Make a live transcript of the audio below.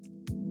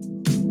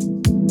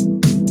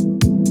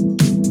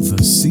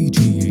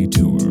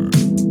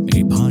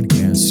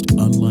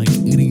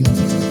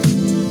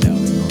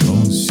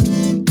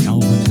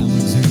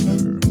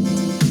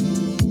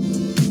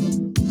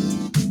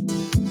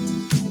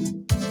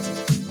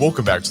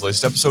Welcome back to the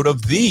latest episode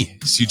of the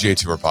CJ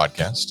Tour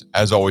podcast.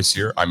 As always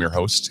here, I'm your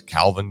host,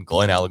 Calvin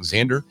Glenn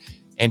Alexander.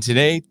 And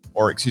tonight,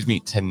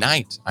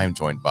 I'm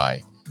joined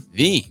by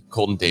the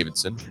Colton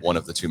Davidson, one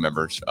of the two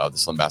members of the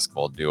Slim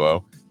Basketball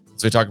duo.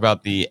 So we talk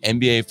about the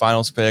NBA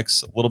Finals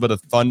picks, a little bit of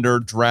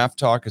Thunder draft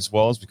talk as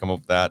well, as we come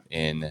up with that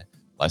in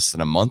less than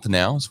a month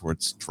now. So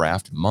it's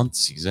draft month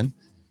season,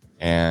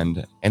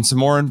 and some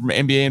more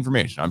NBA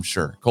information, I'm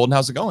sure. Colton,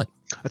 how's it going?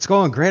 It's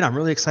going great. I'm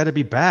really excited to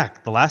be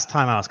back. The last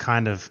time I was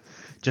kind of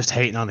just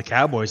hating on the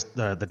Cowboys,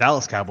 the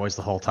Dallas Cowboys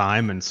the whole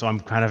time. And so I'm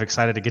kind of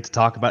excited to get to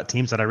talk about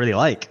teams that I really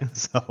like.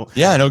 So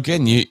yeah, no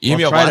kidding. You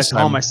we'll try to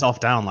calm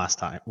myself down last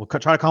time. We'll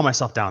try to calm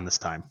myself down this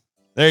time.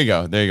 There you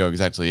go.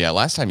 Exactly. Yeah.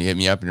 Last time you hit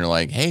me up and you're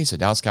like, hey, so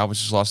Dallas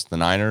Cowboys just lost to the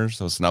Niners.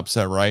 So it's an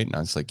upset, right? And I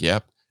was like,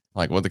 yep.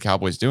 Like, what are the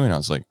Cowboys doing? I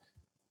was like,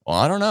 well,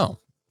 I don't know.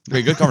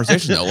 Pretty good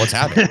conversation though. Let's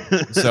have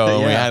it. So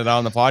we had it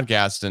on the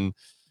podcast and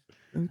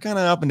kind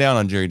of up and down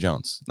on Jerry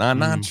Jones.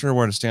 Not sure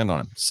where to stand on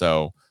him.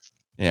 So,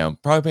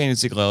 probably paying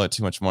Ezekiel Elliott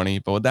too much money.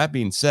 But with that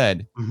being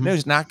said,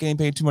 he's not getting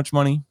paid too much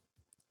money.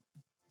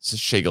 It's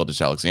Shai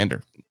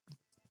Gilgeous-Alexander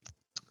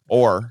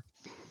or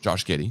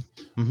Josh Giddey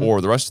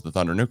or the rest of the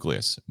Thunder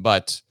nucleus.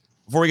 But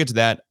before we get to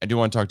that, I do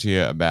want to talk to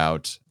you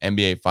about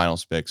NBA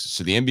Finals picks.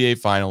 So the NBA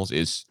Finals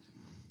is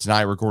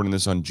tonight, recording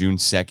this on June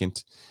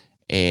 2nd,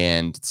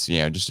 and it's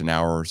just an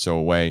hour or so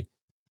away.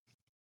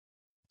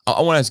 I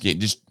want to ask you,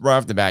 just right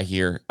off the bat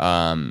here, who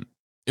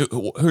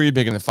are you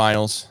picking in the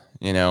finals,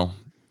 and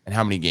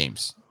how many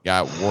games? You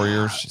got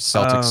Warriors,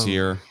 Celtics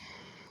here.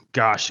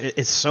 Gosh,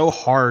 it's so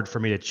hard for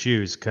me to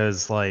choose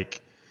because,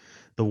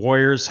 the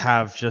Warriors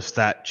have just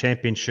that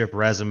championship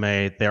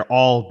resume. They're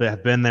all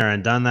have been there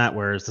and done that,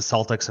 whereas the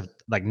Celtics have,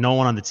 no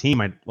one on the team.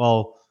 I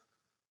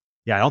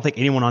don't think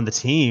anyone on the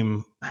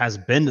team has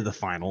been to the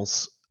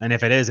finals. And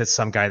if it is, it's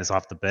some guy that's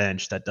off the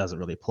bench that doesn't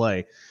really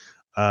play.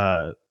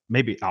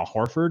 Maybe Al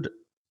Horford.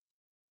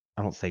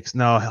 I don't think so.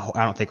 No,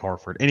 I don't think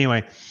Horford.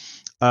 Anyway,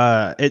 the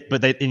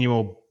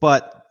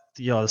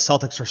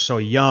Celtics are so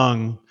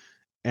young,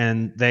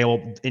 and this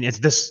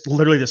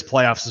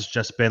playoffs has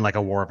just been like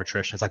a war of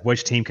attrition. It's like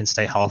which team can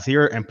stay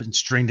healthier and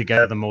string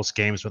together the most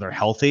games where they're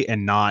healthy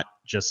and not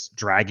just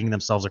dragging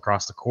themselves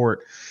across the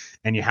court.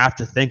 And you have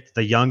to think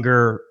the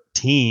younger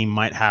team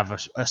might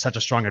have such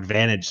a strong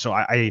advantage. So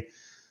I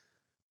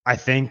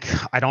think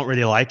I don't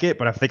really like it,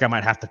 but I think I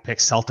might have to pick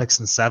Celtics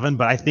in 7.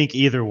 But I think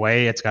either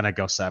way, it's going to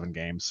go 7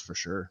 games for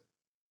sure.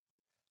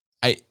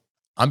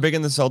 I'm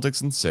picking the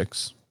Celtics in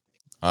 6.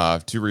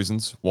 2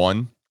 reasons.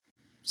 One,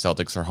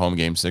 Celtics are home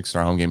game 6,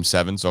 or home game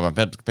 7. So if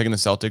I'm picking the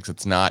Celtics,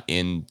 it's not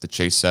in the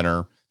Chase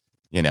Center.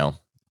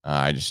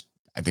 I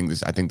think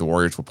the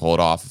Warriors will pull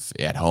it off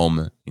at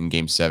home in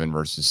game 7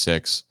 versus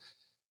 6.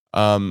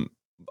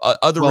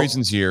 Other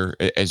reasons here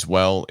as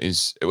well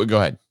is go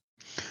ahead.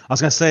 I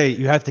was going to say,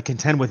 you have to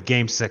contend with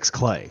Game 6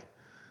 Clay.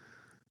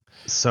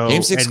 So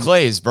Game 6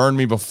 Clay has burned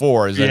me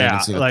before, as I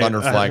didn't see the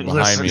thunder flag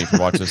behind me if you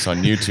watch this on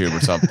YouTube or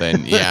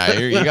something. Yeah,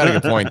 you got a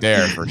good point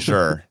there for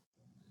sure.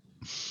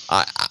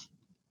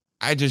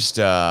 I just,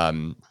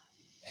 in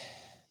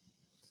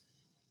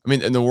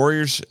the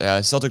Warriors,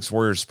 Celtics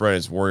Warriors spread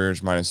is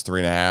Warriors minus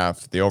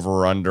 3.5. The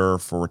over/under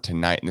for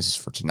tonight, and this is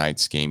for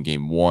tonight's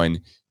game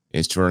 1,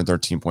 is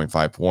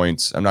 213.5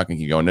 points. I'm not going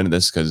to keep going into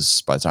this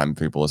because by the time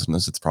people listen to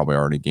this, it's probably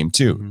already game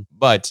 2.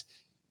 But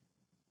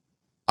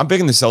I'm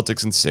picking the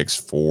Celtics in 6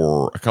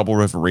 for a couple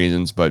of different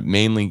reasons, but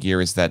mainly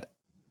here is that,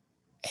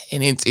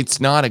 and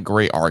it's not a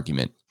great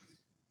argument,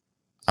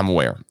 I'm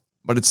aware,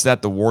 but it's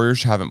that the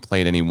Warriors haven't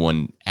played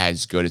anyone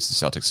as good as the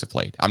Celtics have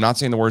played. I'm not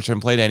saying the Warriors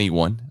haven't played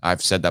anyone.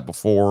 I've said that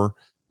before,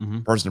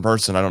 person to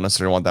person. I don't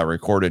necessarily want that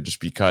recorded just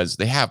because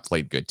they have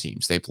played good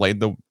teams. They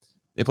played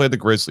the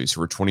Grizzlies, who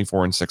were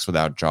 24-6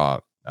 without Ja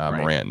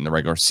Morant in the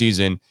regular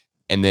season,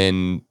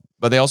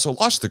 but they also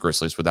lost the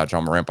Grizzlies without Ja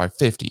Morant by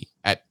 50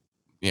 at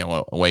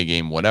away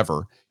game,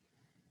 whatever.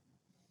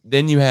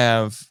 Then you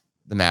have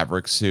the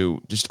Mavericks, who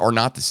just are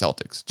not the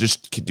Celtics,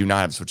 just do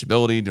not have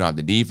switchability, do not have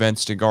the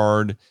defense to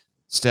guard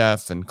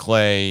Steph and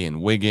Clay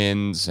and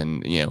Wiggins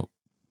and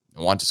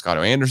want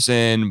Scotto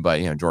Anderson, but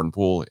Jordan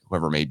Poole,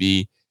 whoever it may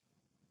be.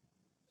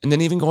 And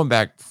then even going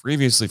back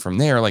previously from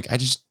there, I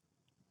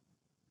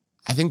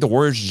think the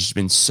Warriors have just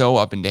been so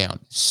up and down,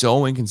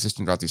 so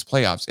inconsistent throughout these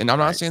playoffs. And I'm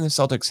not saying the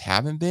Celtics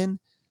haven't been,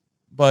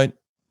 but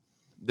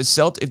if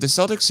the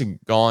Celtics had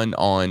gone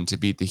on to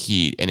beat the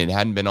Heat and it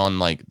hadn't been on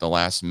the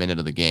last minute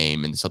of the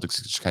game and the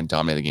Celtics just kind of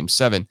dominated game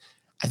 7,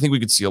 I think we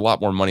could see a lot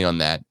more money on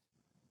that,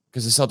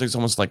 because the Celtics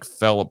almost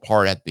fell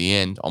apart at the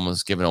end,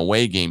 almost giving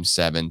away game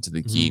 7 to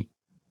the Heat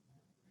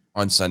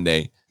on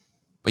Sunday.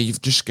 But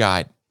you've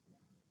got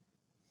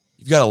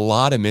a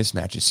lot of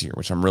mismatches here,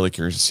 which I'm really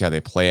curious to see how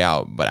they play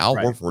out. But Al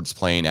Horford's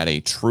playing at a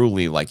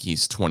truly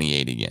he's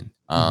 28 again.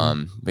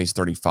 He's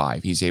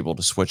 35. He's able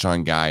to switch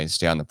on guys,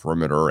 stay on the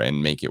perimeter,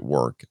 and make it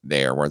work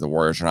there, where the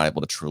Warriors are not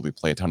able to truly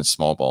play a ton of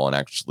small ball and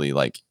actually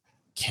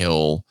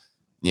kill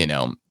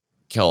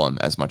him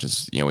as much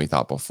as we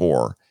thought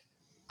before.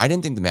 I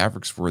didn't think the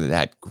Mavericks were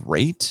that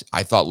great.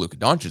 I thought Luka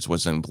Doncic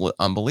was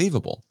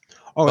unbelievable.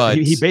 Oh, but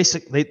he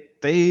basically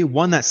they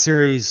won that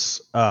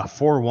series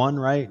 4-1,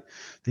 right?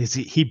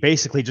 He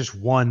basically just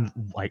won,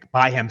 like,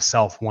 by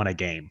himself, won a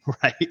game,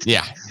 right?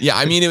 Yeah. Yeah.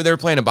 I mean, they were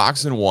playing a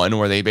box and one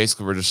where they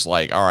basically were just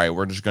like, all right,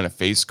 we're just going to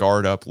face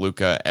guard up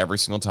Luca every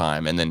single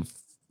time and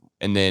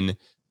then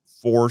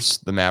force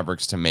the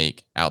Mavericks to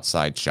make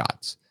outside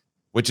shots,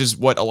 which is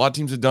what a lot of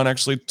teams have done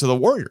actually to the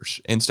Warriors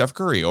and Steph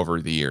Curry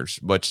over the years,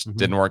 which Mhm.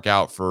 didn't work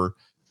out for,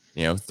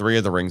 3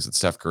 of the rings that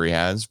Steph Curry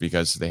has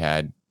because they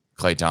had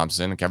Klay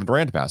Thompson and Kevin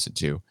Durant to pass it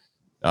to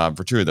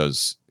for 2 of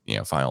those,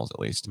 finals at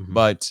least. Mhm.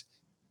 But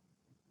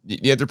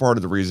the other part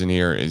of the reason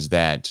here is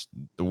that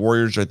the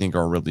Warriors, I think,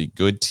 are a really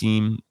good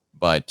team,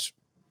 but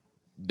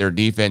their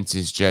defense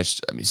is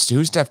just, I mean,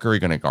 who's Steph Curry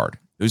going to guard?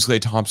 Who's Klay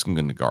Thompson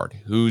going to guard?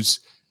 Who's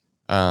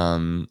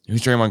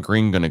Draymond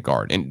Green going to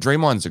guard? And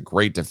Draymond's a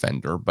great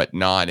defender, but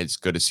not as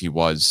good as he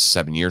was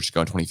 7 years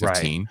ago in Right.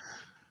 2015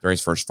 during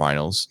his first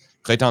finals.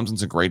 Klay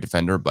Thompson's a great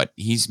defender, but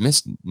he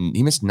missed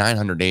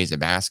 900 days of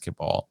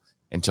basketball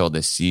until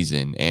this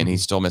season, and he Mhm.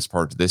 still missed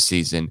part of this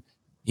season.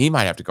 He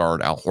might have to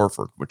guard Al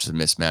Horford, which is a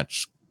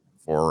mismatch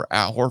for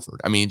Al Horford.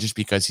 I mean, just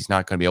because he's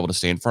not going to be able to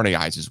stay in front of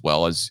guys as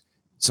well as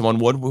someone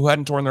would who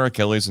hadn't torn their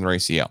Achilles and their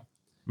ACL.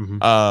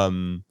 Mhm.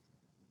 Um,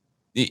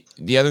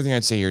 the other thing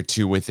I'd say here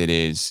too with it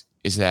is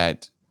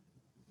that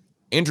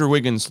Andrew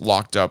Wiggins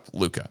locked up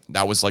Luca.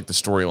 That was like the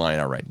storyline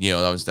I read.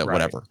 That was that Right.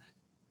 whatever.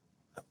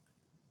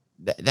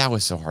 That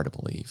was so hard to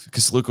believe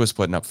because Luca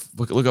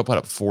put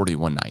up 40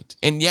 one night.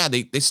 And yeah,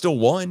 they still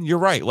won. You're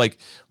right. Like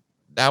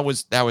that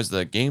was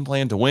the game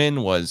plan to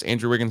win was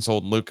Andrew Wiggins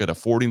sold Luca to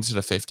 40 instead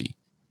of 50.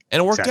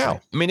 And it worked Exactly.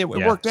 out. I mean, it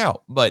Yeah. worked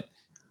out, but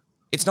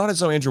it's not as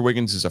though Andrew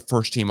Wiggins is a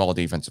first team all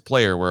defensive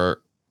player where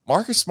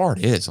Marcus Smart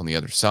is on the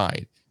other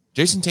side.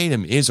 Jason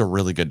Tatum is a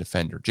really good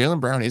defender. Jaylen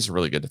Brown is a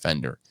really good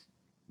defender.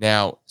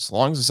 Now, as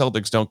long as the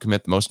Celtics don't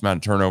commit the most amount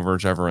of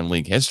turnovers ever in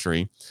league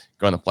history,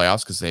 go in the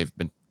playoffs because they've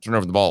been turning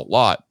over the ball a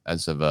lot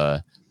as of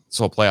this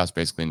whole playoffs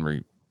basically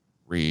and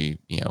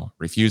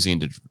refusing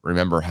to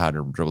remember how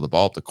to dribble the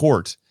ball up the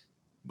court.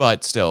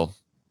 But still,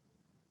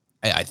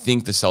 I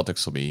think the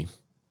Celtics will be.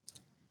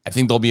 I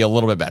think they'll be a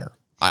little bit better.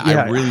 I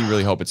Yeah. really,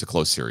 really hope it's a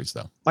close series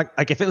though. Like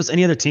if it was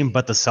any other team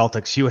but the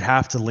Celtics, you would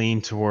have to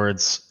lean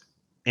towards,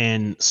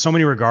 in so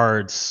many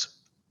regards,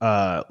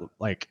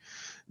 like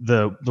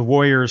the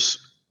Warriors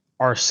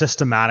are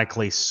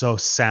systematically so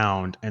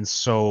sound and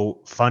so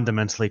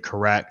fundamentally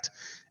correct,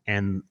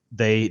 and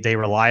they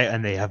rely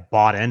and they have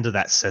bought into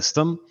that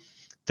system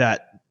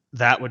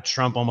that would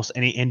trump almost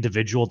any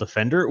individual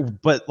defender.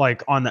 But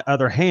like on the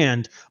other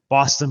hand,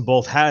 Boston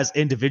both has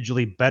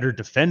individually better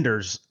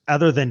defenders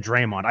other than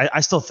Draymond. I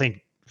still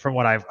think, from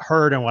what I've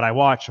heard and what I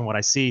watch and what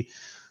I see,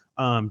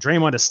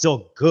 Draymond is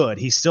still good.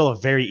 He's still a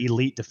very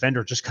elite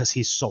defender just because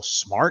he's so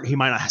smart. He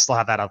might not still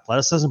have that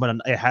athleticism, but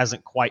it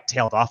hasn't quite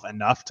tailed off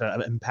enough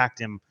to impact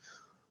him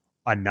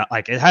enough.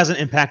 Like, it hasn't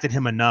impacted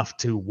him enough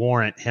to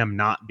warrant him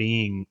not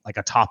being like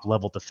a top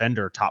level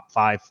defender, top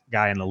 5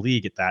 guy in the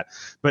league at that.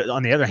 But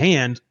on the other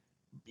hand,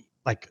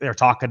 like they're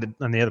talking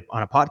on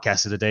a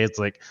podcast today, it's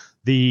like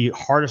the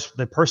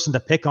person to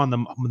pick on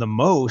the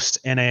most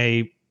in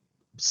a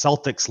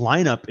Celtics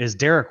lineup is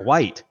Derek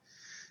White.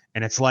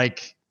 And it's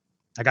like,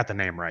 I got the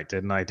name right,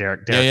 didn't I?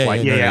 Derek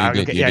White. No, Yeah.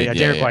 you Okay. did. Yeah.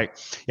 Derek Yeah.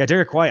 White. Yeah.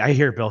 Derek White. I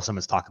hear Bill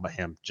Simmons talk about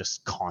him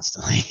just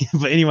constantly.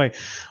 But anyway,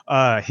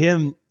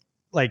 him,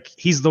 like,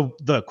 he's the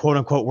quote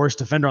unquote worst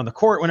defender on the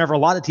court whenever a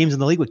lot of teams in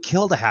the league would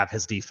kill to have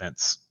his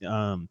defense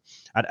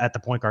at the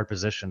point guard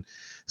position.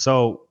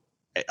 So,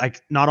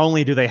 like, not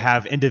only do they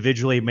have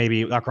individually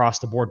maybe across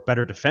the board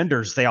better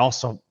defenders, they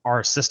also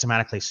are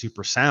systematically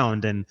super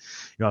sound. And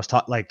I was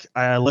taught, like,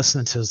 I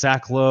listened to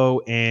Zach Lowe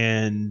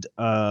and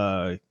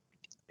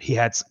he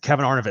had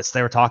Kevin Arnovitz.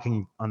 They were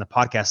talking on the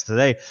podcast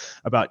today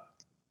about,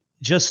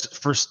 just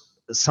for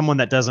someone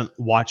that doesn't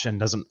watch and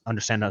doesn't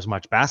understand as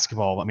much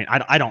basketball. I mean,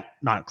 I don't,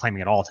 not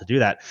claiming at all to do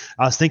that.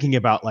 I was thinking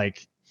about,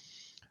 like,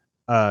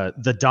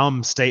 the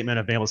dumb statement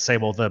of being able to say,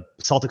 well, the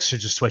Celtics should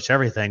just switch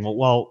everything.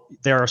 Well,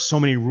 there are so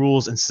many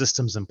rules and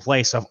systems in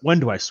place of when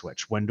do I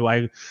switch? When do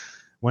I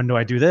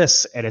do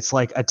this? And it's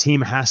like a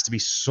team has to be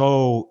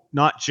so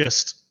not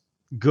just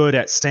good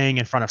at staying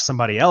in front of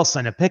somebody else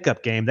in a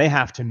pickup game. They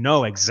have to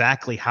know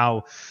exactly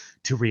how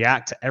to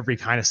react to every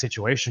kind of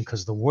situation,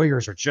 because the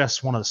Warriors are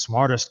just one of the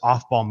smartest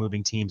off-ball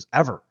moving teams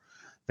ever.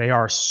 They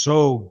are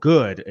so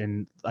good,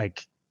 and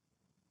like,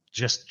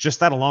 just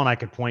that alone I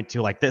could point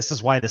to, like, this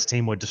is why this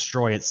team would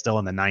destroy it still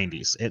in the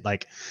 90s. It,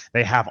 like,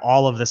 they have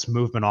all of this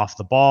movement off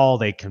the ball.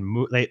 They can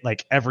move. They,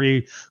 like,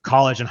 every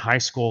college and high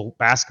school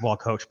basketball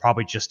coach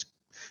probably just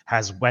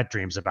has wet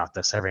dreams about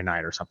this every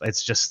night or something.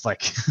 It's just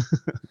like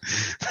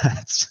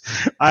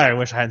I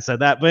wish I hadn't said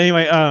that. But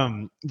anyway,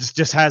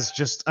 just has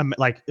just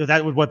like,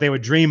 that would what they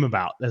would dream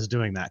about, as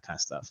doing that kind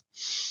of stuff.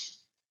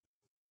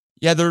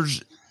 Yeah,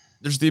 there's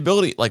the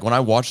ability, like when I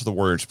watch the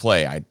Warriors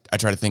play, I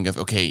try to think of,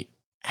 okay,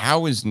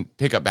 how is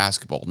pickup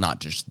basketball not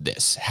just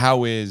this?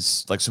 How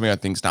is, like, so many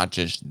other things not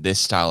just this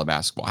style of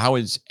basketball? How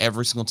is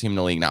every single team in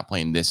the league not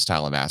playing this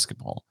style of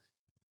basketball?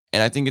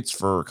 And I think it's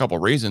for a couple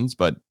of reasons,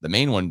 but the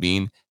main one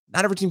being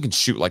not every team can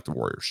shoot like the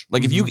Warriors.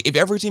 Like if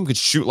every team could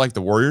shoot like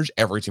the Warriors,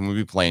 every team would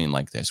be playing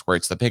like this, where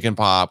it's the pick and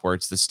pop, where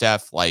it's the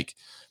Steph, like,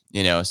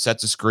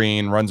 sets a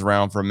screen, runs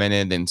around for a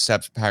minute, then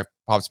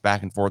pops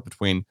back and forth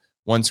between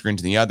one screen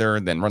to the other,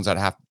 then runs out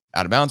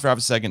of bounds for half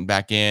a second,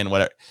 back in,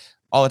 whatever,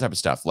 all that type of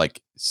stuff.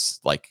 Like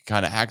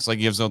kind of acts like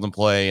he gives them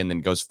play and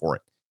then goes for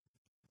it.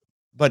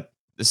 But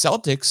the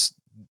Celtics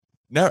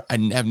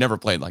have never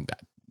played like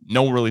that.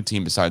 No really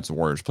team besides the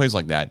Warriors plays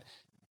like that.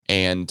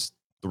 And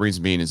the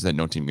reason being is that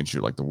no team can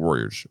shoot like the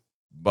Warriors.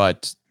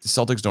 But the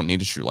Celtics don't need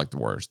to shoot like the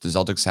Warriors. The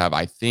Celtics have,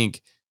 I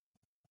think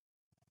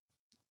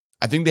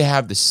they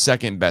have the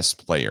second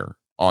best player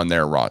on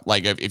their roster.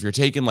 Like if you're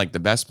taking like the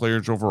best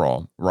players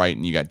overall, right?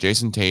 And you got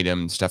Jason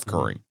Tatum, Steph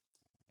Curry,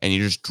 and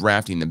you're just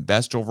drafting the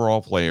best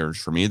overall players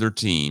from either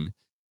team,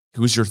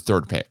 who's your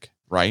third pick,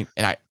 right?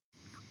 And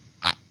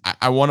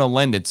I want to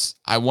lend it's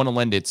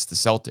the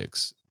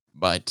Celtics,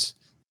 but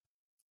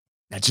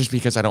that's just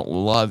because I don't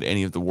love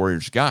any of the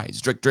Warriors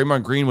guys.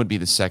 Draymond Green would be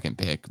the second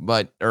pick,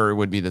 or it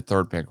would be the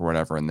third pick or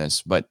whatever in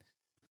this. But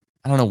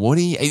I don't know,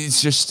 Woody.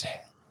 It's just,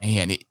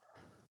 man,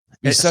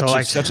 it's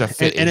such a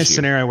fit in a issue.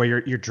 scenario where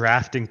you're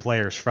drafting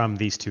players from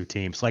these two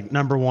teams. Like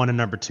number 1 and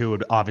number 2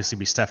 would obviously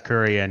be Steph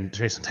Curry and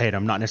Jason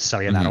Tatum, not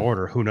necessarily in that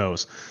order. Who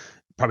knows?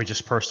 Probably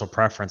just personal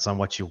preference on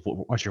what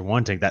you're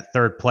wanting. That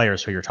third player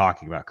is who you're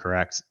talking about,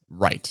 correct?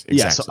 Right.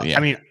 Exactly. Yeah. So, I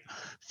mean,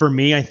 for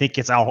me, I think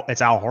it's Al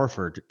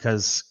Horford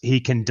because he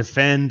can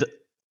defend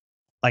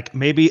like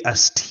maybe a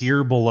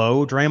tier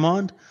below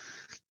Draymond,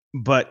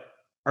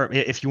 or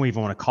if you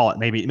even want to call it,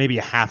 maybe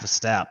a half a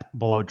step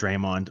below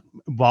Draymond,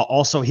 while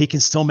also he can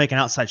still make an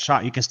outside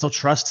shot. You can still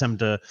trust him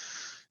to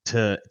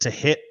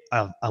hit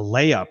a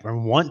layup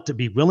and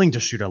be willing to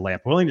shoot a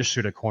layup, willing to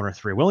shoot a corner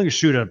three, willing to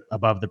shoot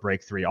above the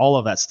break three, all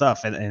of that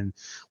stuff. And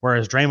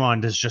whereas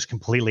Draymond is just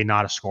completely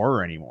not a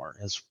scorer anymore.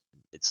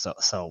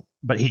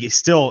 But he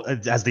still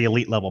has the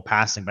elite level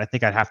passing. But I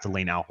think I'd have to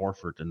lean Al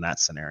Horford in that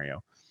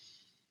scenario.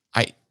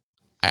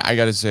 I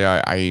got to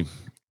say,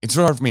 it's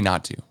really hard for me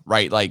not to,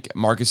 right? Like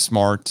Marcus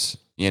Smart,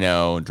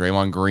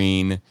 Draymond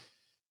Green,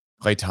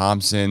 Klay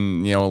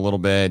Thompson, a little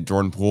bit,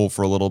 Jordan Poole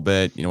for a little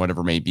bit,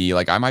 whatever it may be.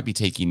 Like I might be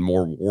taking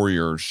more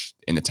Warriors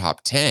in the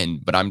top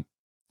 10, but I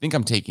think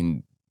I'm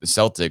taking the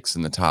Celtics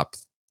in the top,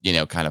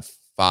 kind of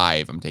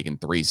 5. I'm taking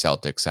 3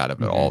 Celtics out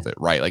of it, all of it,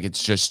 right? Like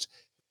it's just,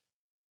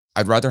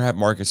 I'd rather have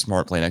Marcus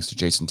Smart play next to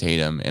Jason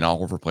Tatum and Al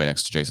Horford play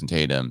next to Jason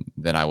Tatum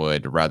than I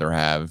would rather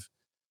have,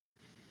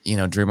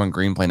 Draymond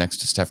Green play next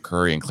to Steph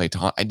Curry and Klay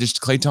Thompson.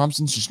 Klay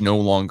Thompson's just no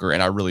longer,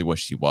 and I really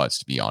wish he was,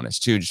 to be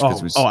honest, too. Just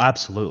because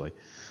absolutely.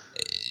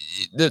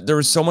 There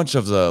was so much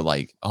of the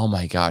like, oh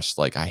my gosh,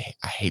 like I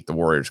hate the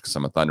Warriors because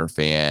I'm a Thunder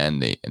fan.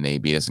 They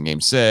beat us in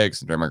Game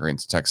 6, and Draymond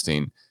Green's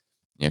texting,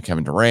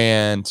 Kevin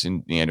Durant,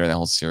 and during the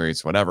whole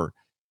series, whatever.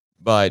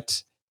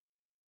 But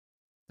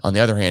on the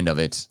other hand of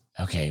it,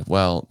 okay,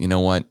 well, you know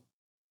what?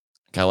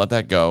 Gotta let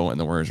that go. And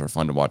the Warriors were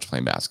fun to watch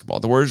playing basketball.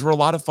 The Warriors were a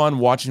lot of fun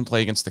watching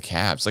play against the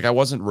Cavs. Like I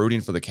wasn't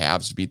rooting for the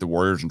Cavs to beat the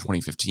Warriors in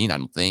 2015. I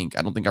don't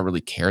think I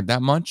really cared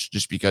that much,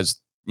 just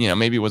because,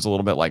 maybe it was a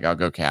little bit like, I'll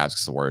go Cavs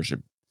because the Warriors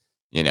should,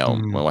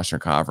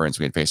 Western Conference.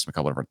 We had faced them a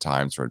couple of different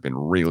times where it'd been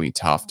really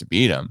tough to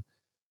beat them,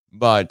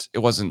 but it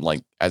wasn't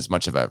like as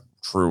much of a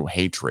true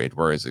hatred.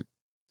 Whereas I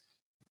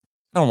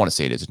don't want to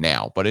say it is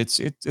now, but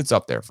it's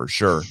up there for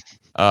sure.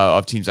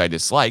 Of teams I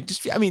dislike.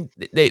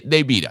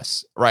 They beat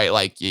us, right?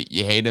 Like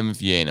you hate them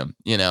if you hate them,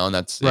 and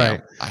that's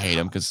right. I hate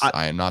them because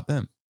I am not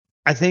them.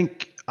 I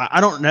think I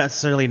don't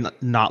necessarily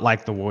not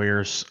like the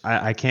Warriors.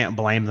 I can't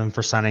blame them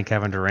for signing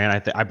Kevin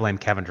Durant. I blame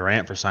Kevin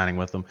Durant for signing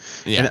with them.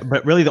 Yeah.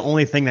 But really, the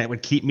only thing that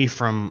would keep me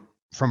from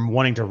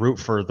wanting to root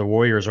for the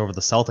Warriors over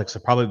the Celtics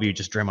would probably be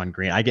just Draymond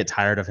Green. I get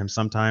tired of him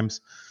sometimes.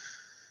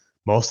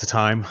 Most of the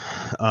time.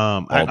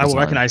 I will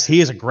recognize he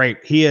is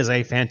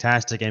a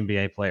fantastic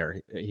NBA player.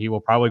 He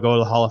will probably go to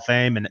the Hall of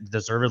Fame, and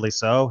deservedly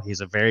so.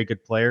 He's a very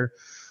good player.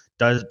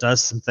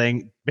 Does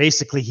something.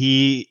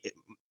 Basically,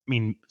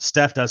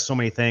 Steph does so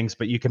many things,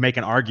 but you can make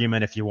an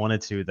argument if you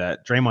wanted to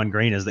that Draymond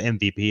Green is the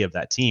MVP of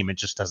that team. It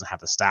just doesn't have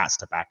the stats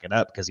to back it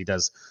up because he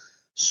does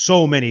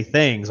so many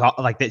things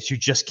like that you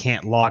just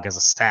can't log as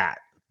a stat.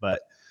 But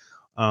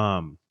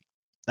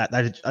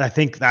I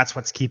think that's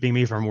what's keeping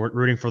me from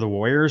rooting for the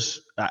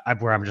Warriors.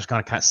 Where I'm just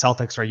kind of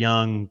Celtics are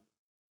young.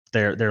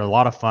 They're a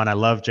lot of fun. I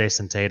love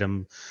Jason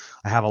Tatum.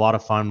 I have a lot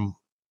of fun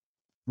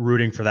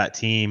rooting for that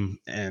team,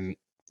 and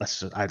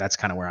that's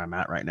kind of where I'm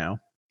at right now.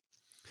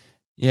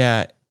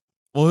 Yeah.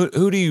 Well,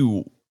 who do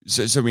you?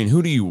 So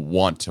who do you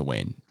want to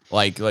win?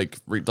 Like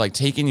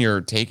taking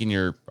your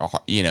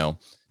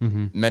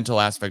mental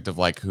aspect of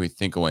like who you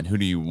think will win. Who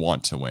do you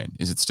want to win?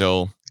 Is it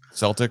still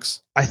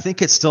Celtics? I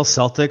think it's still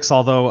Celtics,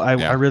 although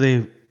I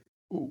really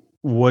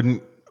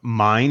wouldn't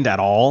mind at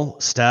all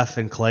Steph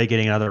and Klay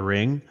getting another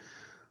ring.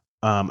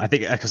 I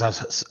think because I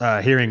was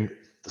hearing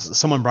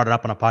someone brought it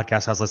up on a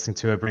podcast I was listening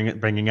to,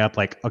 bringing up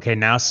like, okay,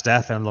 now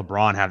Steph and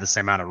LeBron have the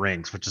same amount of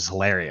rings, which is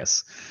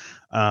hilarious.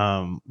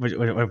 Which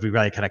would be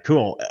really kind of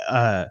cool.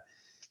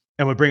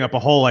 And would bring up a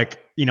whole like,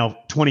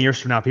 20 years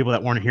from now, people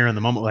that weren't here in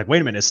the moment, like,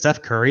 wait a minute, is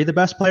Steph Curry the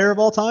best player of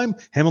all time?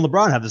 Him and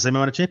LeBron have the same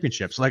amount of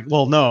championships. Like,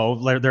 well,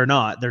 no, they're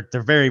not.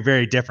 They're very,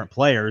 very different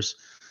players.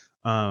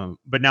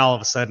 But now all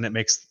of a sudden, it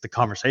makes the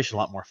conversation a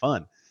lot more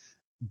fun.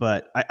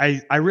 But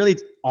I really,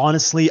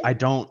 honestly, I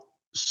don't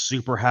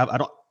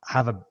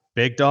have a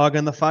big dog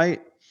in the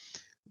fight.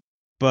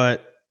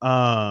 But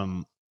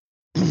I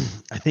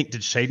think,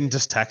 did Shaden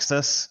just text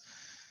us?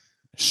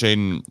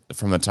 Shaden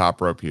from the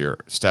top rope here.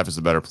 Steph is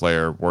the better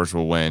player. Warriors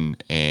will win,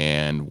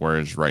 and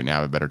Warriors right now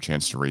have a better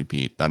chance to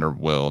repeat. Thunder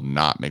will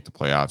not make the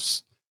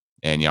playoffs,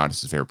 and Giannis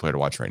is his favorite player to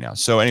watch right now.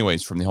 So,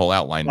 anyways, from the whole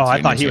outline, Oh,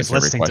 I thought he was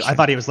listening. I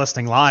thought he was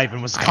listening live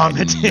and was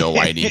commenting. I had no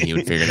idea he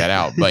would figure that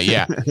out. But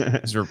yeah,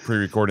 because we're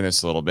pre-recording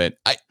this a little bit.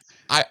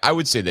 I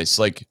would say this,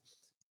 like,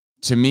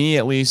 to me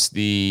at least,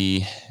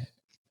 the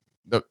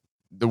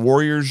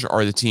Warriors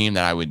are the team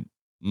that I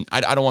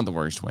don't want the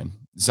Warriors to win.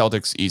 The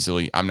Celtics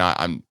easily.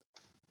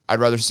 I'd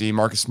rather see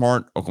Marcus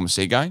Smart, Oklahoma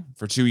State guy,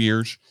 for 2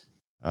 years,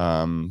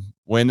 win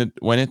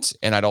it,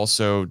 and I'd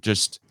also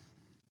just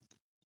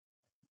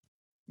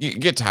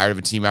get tired of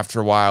a team after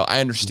a while. I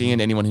understand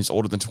anyone who's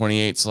older than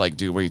 28. So, like,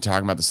 dude, what are you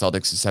talking about? The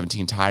Celtics is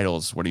 17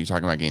 titles. What are you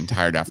talking about getting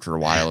tired after a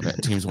while of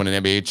it? Teams winning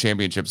NBA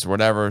championships or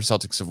whatever.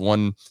 Celtics have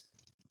won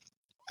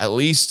at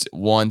least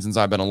one since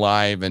I've been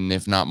alive, and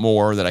if not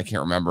more, that I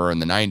can't remember in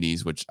the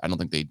 90s, which I don't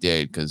think they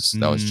did because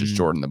that was just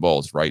Jordan the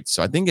Bulls, right?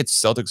 So I think it's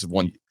Celtics have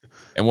won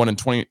and won in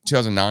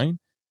 2009.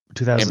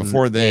 2008, and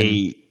before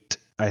then,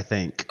 I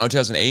think. Oh,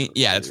 2008?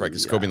 Yeah, that's right,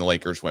 because Kobe and the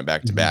Lakers went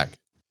back to back.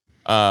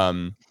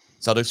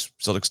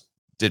 Celtics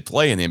did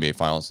play in the NBA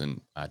Finals in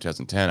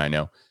 2010, I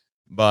know.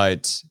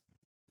 But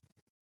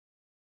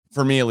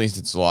for me, at least,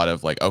 it's a lot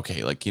of like,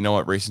 okay, like, you know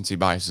what? Recency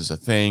bias is a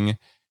thing.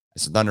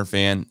 As a Thunder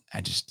fan,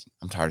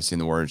 I'm tired of seeing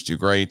the Warriors do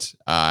great.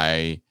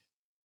 I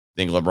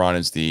think LeBron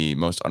is the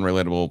most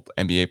unrelatable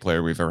NBA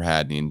player we've ever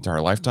had in the entire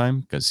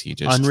lifetime because he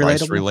just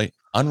tries to relate.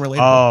 Unrelatable.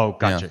 Oh,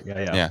 gotcha.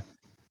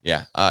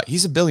 Yeah.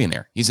 He's a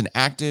billionaire. He's an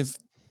active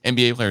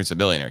NBA player. He's a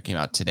billionaire. Came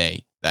out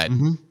today that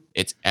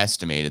it's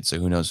estimated. So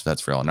who knows if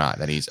that's real or not?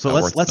 That he's so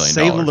let's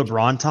save the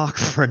LeBron talk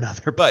for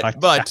another. But I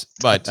gotta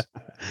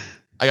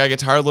get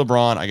tired of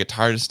LeBron. I get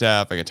tired of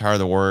Steph. I get tired of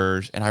the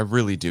Warriors, and I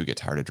really do get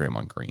tired of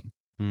Draymond Green.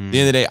 At the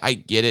end of the day, I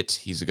get it.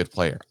 He's a good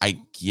player.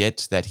 I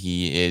get that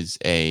he is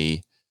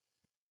a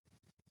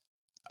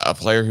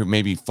player who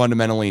maybe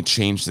fundamentally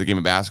changed the game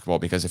of basketball,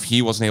 because if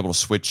he wasn't able to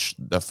switch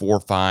the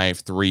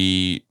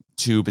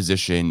 4-5-3-2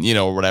 position,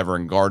 or whatever,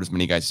 and guard as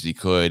many guys as he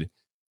could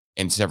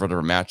in several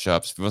different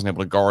matchups, if he wasn't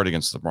able to guard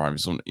against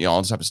LeBron,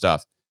 all this type of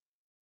stuff,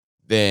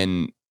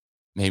 then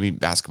maybe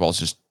basketball is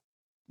just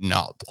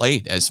not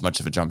played as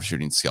much of a jump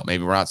shooting skill.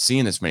 Maybe we're not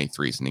seeing this many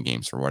threes in the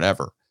games or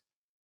whatever.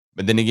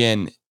 But then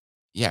again,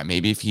 yeah,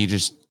 maybe if he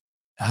just,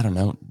 I don't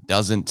know,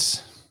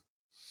 doesn't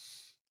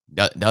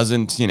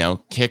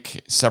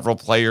kick several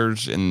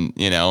players in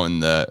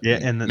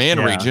the man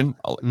region,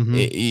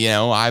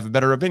 I have a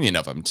better opinion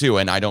of him too,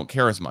 and I don't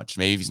care as much.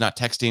 Maybe if he's not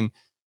texting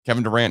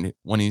Kevin Durant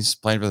when he's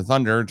playing for the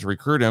Thunder to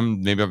recruit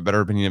him, maybe I have a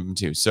better opinion of him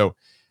too. So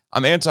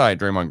I'm anti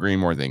Draymond Green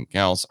more than anything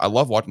else. I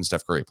love watching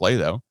Steph Curry play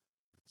though.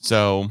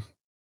 So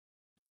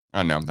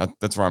I don't know.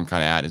 That's where I'm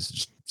kind of at. Is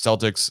just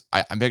Celtics.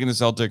 I'm picking the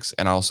Celtics,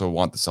 and I also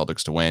want the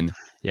Celtics to win.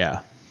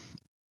 Yeah.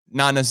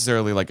 Not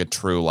necessarily like a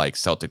true like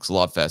Celtics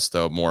love fest,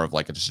 though. More of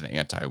like just an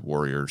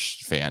anti-Warriors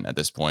fan at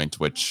this point,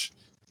 which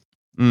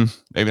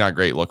maybe not a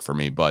great look for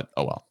me, but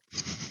oh well.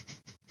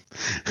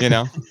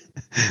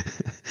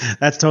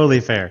 That's totally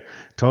fair.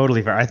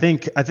 Totally fair. I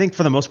think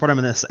for the most part I'm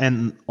in this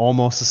and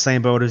almost the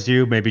same boat as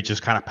you, maybe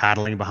just kind of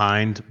paddling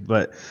behind,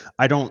 but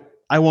I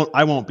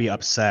won't be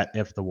upset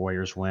if the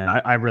Warriors win.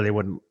 I really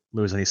wouldn't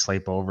lose any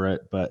sleep over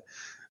it, but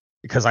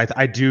because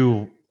I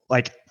do,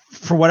 like,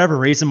 for whatever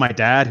reason, my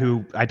dad,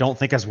 who I don't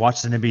think has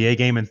watched an NBA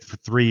game in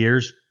 3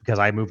 years because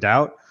I moved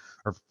out,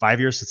 or 5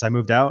 years since I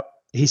moved out,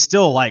 he's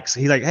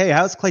like, hey,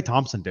 how's Klay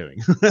Thompson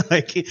doing?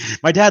 Like,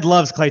 my dad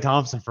loves Klay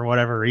Thompson for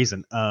whatever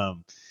reason.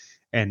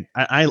 And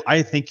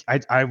I think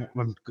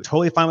I'm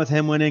totally fine with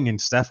him winning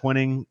and Steph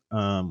winning.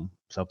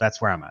 So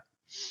that's where I'm at.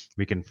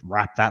 We can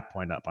wrap that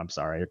point up. I'm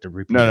sorry, I have to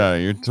repeat. No,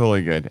 you're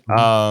totally good.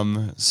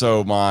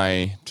 So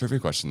my trivia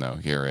question though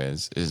here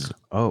is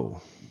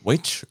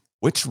which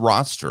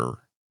roster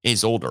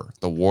is older,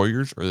 the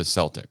Warriors or the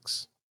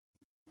Celtics?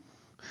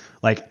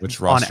 Like, which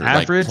roster, on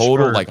average, like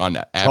total, or, like on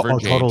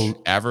average total, age,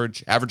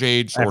 average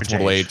age, or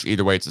total age.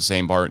 Either way, it's the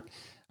same part.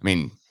 I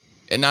mean,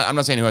 and I'm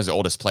not saying who has the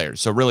oldest players.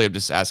 So really, I'm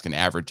just asking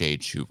average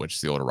age, which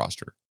is the older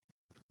roster.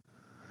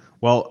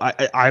 Well,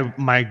 I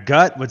my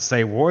gut would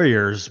say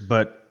Warriors,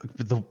 but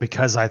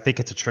because I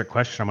think it's a trick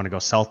question, I'm going to go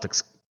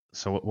Celtics.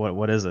 So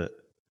what is it?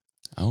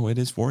 Oh, it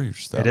is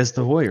Warriors, though. It is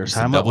the Warriors. It's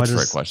a double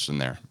trick question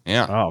there.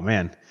 Yeah. Oh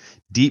man,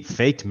 deep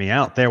faked me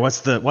out there.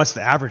 What's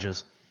the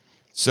averages?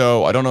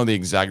 So I don't know the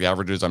exact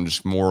averages. I'm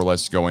just more or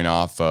less going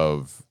off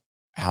of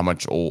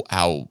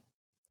how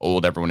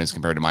old everyone is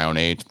compared to my own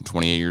age. I'm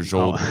 28 years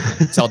old.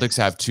 Celtics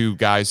have two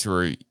guys who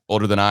are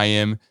older than I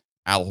am,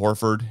 Al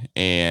Horford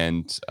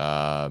and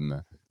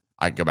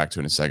I can go back to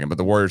in a second, but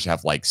the Warriors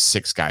have like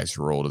 6 guys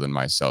who are older than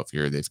myself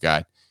here. They've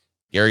got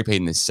Gary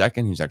Payton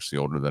II, who's actually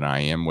older than I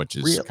am, which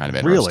is kind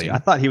of Really? I interesting.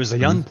 thought he was a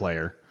Mhm. young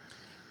player.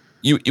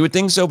 You would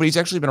think so, but he's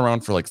actually been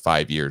around for like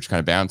 5 years, kind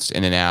of bounced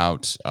in and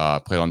out,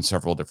 played on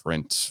several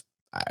different,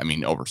 I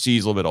mean,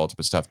 overseas a little bit, all type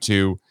of stuff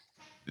too.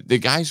 The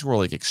guys who are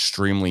like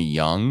extremely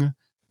young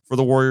for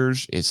the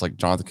Warriors, it's like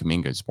Jonathan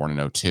Kuminga is born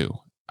in '02.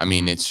 I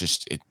mean, it's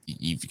just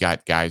you've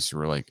got guys who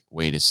are like,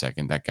 wait a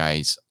second, that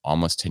guy's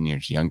almost 10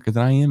 years younger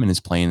than I am and is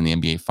playing in the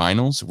NBA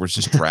Finals. Was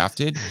just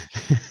drafted.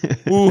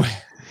 Ooh,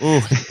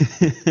 ooh.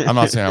 I'm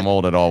not saying I'm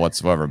old at all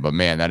whatsoever, but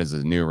man, that is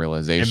a new It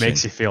realization.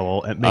 makes you feel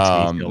old. It makes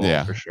me feel old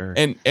Yeah, for sure.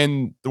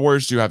 and the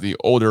Warriors do have the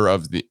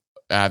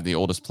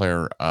oldest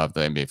player of the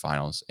NBA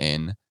Finals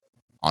in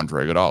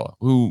Andre Iguodala,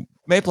 who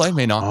may play,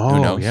 may not, who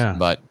Oh knows, yeah.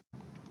 but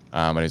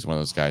he's one of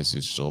those guys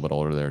who's still a bit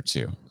older there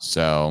too.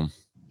 So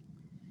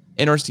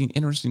interesting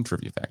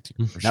trivia fact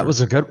here for That sure.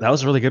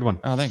 was a really good one.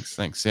 Oh,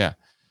 thanks. Yeah.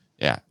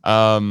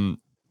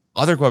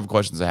 Other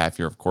questions I have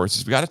here, of course,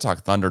 is we got to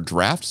talk Thunder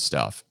draft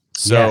stuff.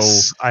 So,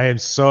 yes, I am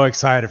so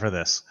excited for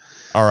this.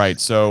 all right,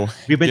 so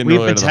We've been getting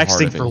really to the heart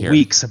texting of it for here.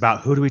 weeks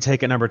about who do we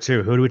take at number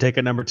 2? Who do we take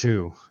at number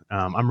 2?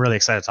 I'm really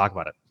excited to talk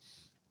about it.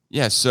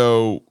 Yeah.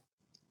 So,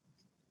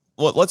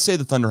 let's say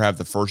the Thunder have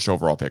the first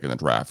overall pick in the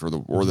draft, or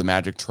the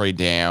Magic trade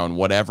down,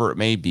 whatever it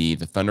may be.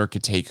 The Thunder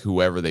could take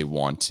whoever they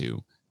want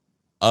to.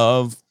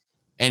 Of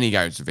any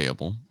guys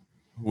available,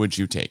 who would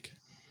you take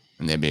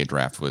in the NBA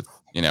draft with,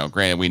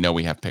 granted, we know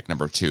we have pick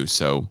number 2.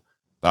 So,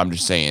 but I'm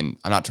just saying,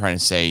 I'm not trying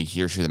to say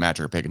here's who the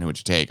Magic are picking, who would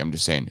you take? I'm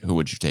just saying, who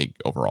would you take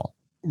overall?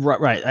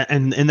 Right.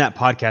 And in that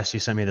podcast you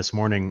sent me this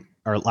morning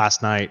or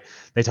last night,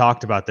 they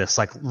talked about this.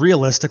 Like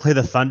realistically,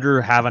 the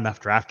Thunder have enough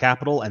draft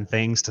capital and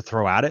things to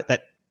throw at it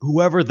that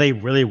whoever they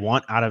really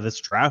want out of this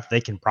draft, they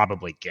can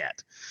probably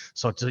get.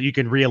 So you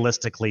can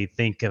realistically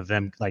think of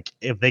them like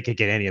if they could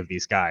get any of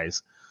these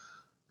guys.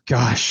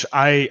 Gosh,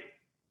 I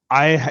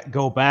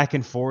go back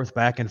and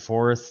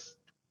forth.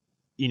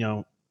 You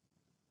know,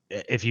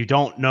 if you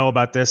don't know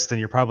about this, then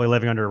you're probably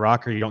living under a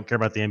rock or you don't care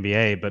about the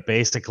NBA. But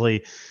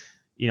basically,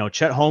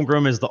 Chet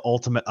Holmgren is the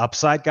ultimate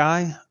upside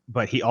guy,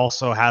 but he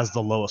also has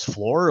the lowest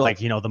floor, like,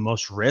 the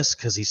most risk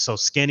because he's so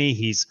skinny.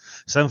 He's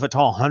 7 foot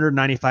tall,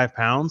 195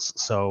 pounds.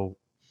 So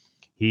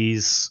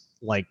he's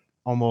like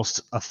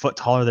almost a foot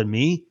taller than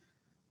me,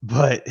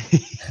 but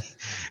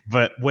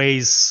but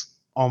weighs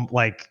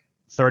like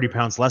 30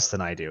 pounds less than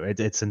I do.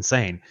 It's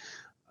insane.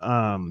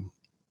 Um,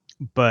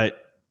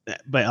 but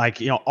like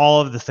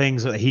all of the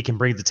things that he can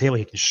bring to the table,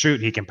 he can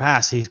shoot, he can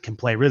pass, he can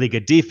play really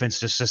good defense.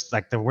 Just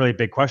like the really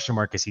big question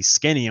mark is he's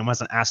skinny and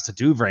wasn't asked to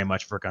do very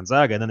much for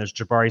Gonzaga. And then there's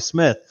Jabari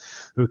Smith,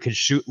 who can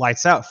shoot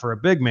lights out for a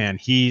big man.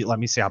 Let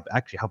me see how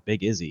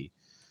big is he?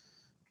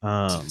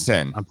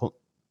 6'10".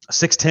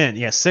 6'10".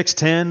 Yeah,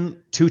 6'10",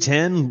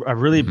 210, a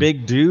really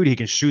big dude. He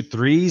can shoot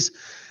threes.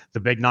 The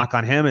big knock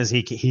on him is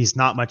he's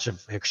not much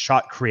of a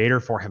shot creator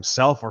for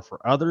himself or for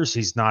others.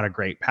 He's not a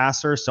great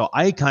passer. So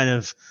I kind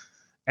of,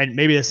 and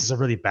maybe this is a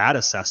really bad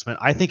assessment,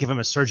 I think of him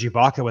as Serge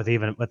Ibaka with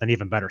an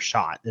even better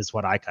shot is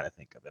what I kind of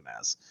think of him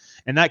as.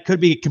 And that could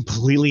be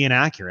completely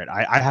inaccurate.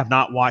 I have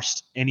not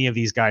watched any of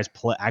these guys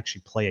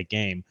actually play a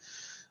game.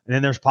 And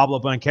then there's Pablo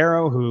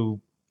Banchero, who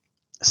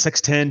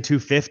 6'10",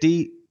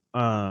 250,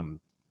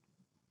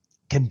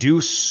 can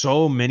do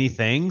so many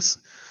things.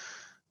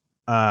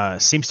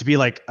 Seems to be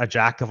like a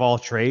jack of all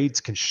trades,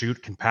 can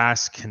shoot, can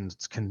pass, can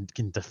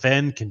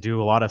defend, can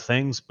do a lot of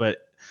things. But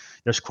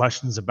there's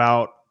questions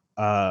about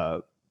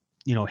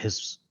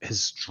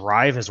his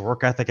drive, his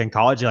work ethic in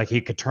college. Like he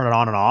could turn it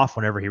on and off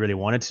whenever he really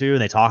wanted to.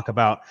 And they talk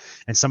about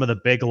in some of the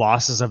big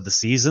losses of the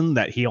season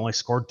that he only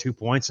scored 2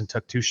 points and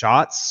took 2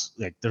 shots.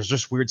 Like there's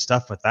just weird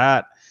stuff with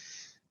that.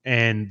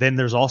 And then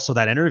there's also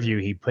that interview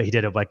he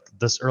did of like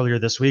this earlier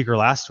this week or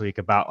last week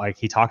about like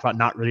he talked about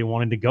not really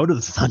wanting to go to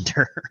the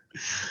Thunder.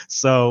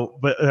 So,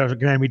 but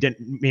again,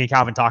 me and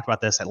Calvin talked about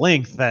this at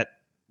length that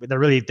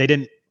they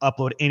didn't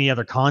upload any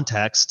other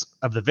context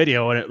of the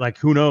video, and like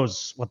who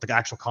knows what the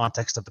actual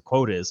context of the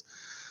quote is.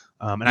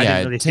 And I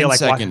didn't really feel like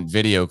 10-second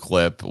video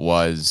clip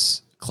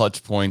was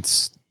clutch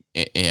points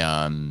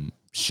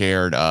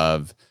shared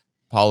of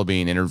Paulo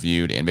being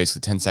interviewed, and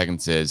basically 10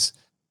 seconds is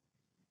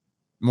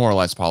more or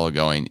less Paulo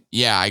going,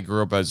 yeah, I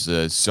grew up as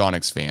a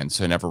Sonics fan,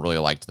 so I never really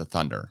liked the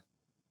Thunder.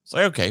 It's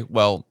like, okay,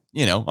 well,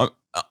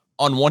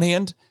 on one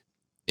hand,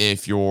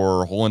 if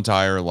your whole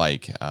entire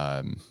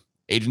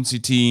agency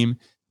team,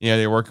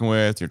 they're working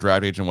with your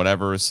draft agent,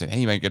 whatever, say, hey,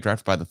 you might get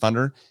drafted by the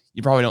Thunder,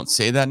 you probably don't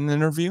say that in an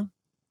interview.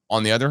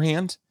 On the other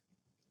hand,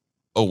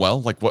 oh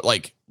well,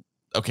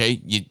 okay,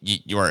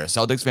 you were a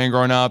Celtics fan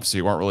growing up, so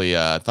you weren't really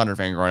a Thunder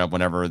fan growing up.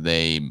 Whenever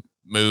they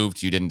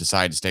moved, you didn't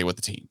decide to stay with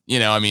the team.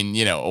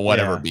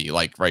 Whatever it be,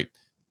 like, right,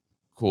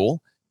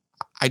 cool.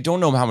 I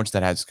don't know how much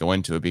that has to go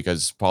into it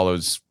because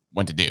Paulo's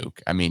went to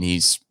Duke. I mean,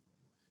 he's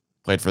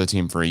played for the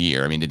team for a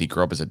year. I mean, did he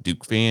grow up as a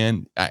Duke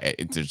fan?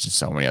 There's just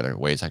so many other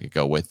ways I could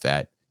go with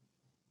that.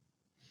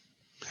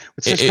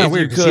 It's just kind of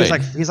weird because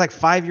he's like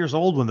 5 years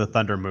old when the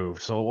Thunder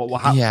moved. So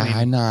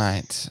I'm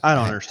not. I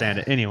don't understand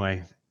it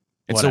anyway.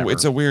 whatever.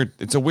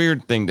 It's a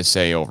weird thing to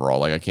say overall.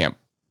 Like I can't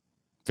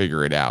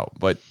figure it out.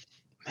 But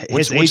His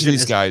which of agent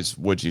these is. guys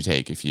would you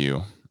take if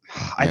you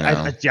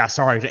know? Yeah.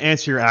 Sorry to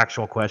answer your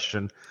actual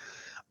question.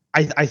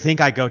 I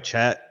think I go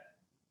Chet,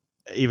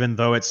 even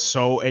though it's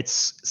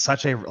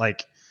such a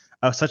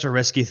such a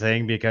risky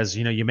thing because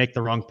you make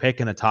the wrong pick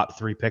in the top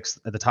three picks,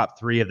 the top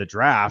three of the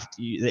draft,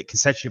 it can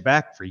set you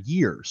back for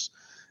years.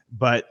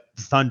 But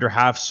the Thunder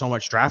have so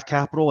much draft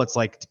capital. It's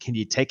like, can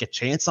you take a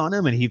chance on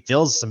him? And he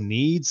fills some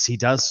needs. He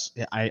does.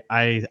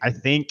 I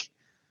think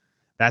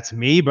that's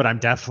me, but I'm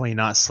definitely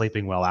not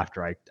sleeping well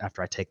after I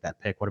take that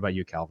pick. What about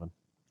you, Calvin?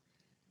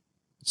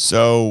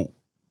 So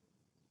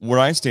what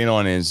I stand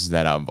on is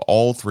that of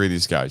all three of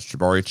these guys,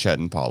 Jabari, Chet,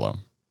 and Paulo,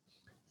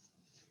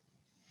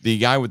 the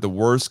guy with the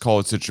worst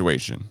college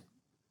situation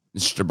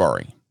is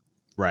Jabari.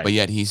 Right. But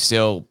yet he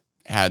still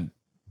has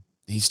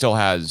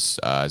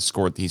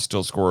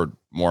scored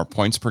more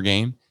points per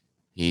game.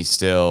 He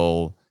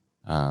still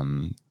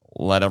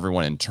led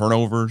everyone in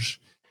turnovers.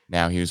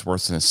 Now he was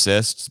worse in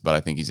assists, but I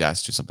think he's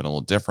asked to do something a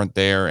little different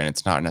there. And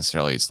it's not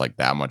necessarily it's like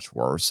that much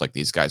worse. Like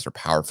these guys are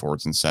power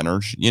forwards and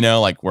centers,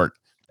 like where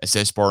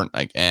assist part,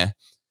 like the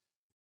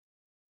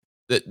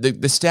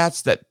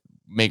stats that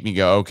make me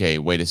go, okay,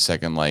 wait a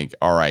second, like,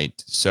 all right.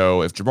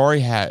 So if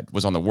Jabari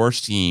was on the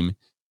worst team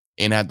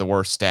and had the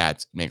worst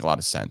stats, make a lot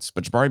of sense.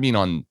 But Jabari being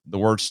on the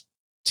worst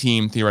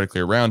team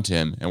theoretically around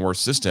him and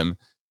worst system,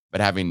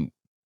 but having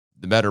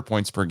the better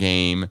points per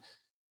game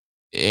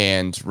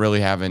and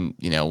really having,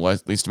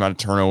 least amount of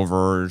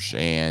turnovers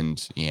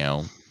and,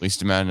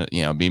 least amount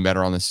of, being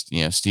better on this,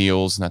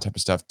 steals and that type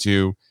of stuff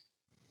too.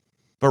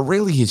 But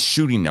really his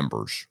shooting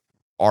numbers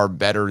are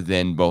better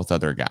than both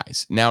other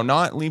guys. Now,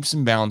 not leaps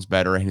and bounds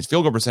better, and his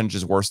field goal percentage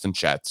is worse than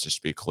Chet's, just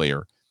to be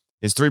clear.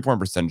 His 3-point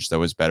percentage,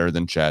 though, is better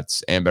than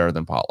Chet's and better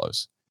than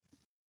Paulo's.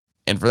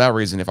 And for that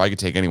reason, if I could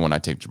take anyone,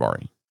 I'd take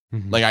Jabari.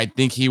 Mm-hmm. Like, I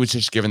think he was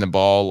just given the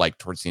ball, like,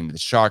 towards the end of the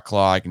shot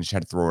clock and just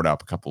had to throw it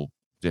up a couple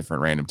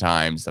different random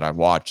times that I've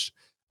watched.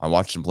 I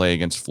watched him play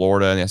against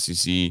Florida in the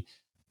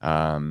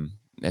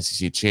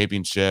SEC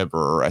championship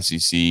or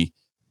SEC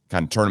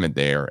kind of tournament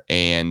there.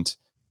 And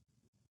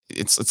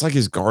it's like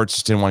his guards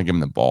just didn't want to give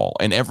him the ball.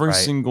 And every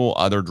single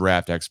other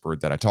draft expert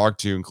that I talked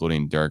to,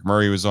 including Derek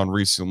Murray was on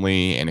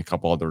recently and a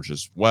couple others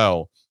as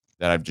well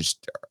that I've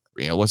just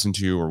listened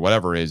to or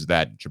whatever, is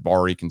that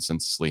Jabari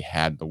consensusly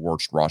had the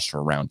worst roster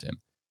around him.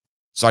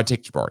 So I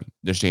take Jabari.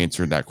 Just to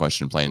answer that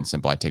question plain and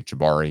simple, I take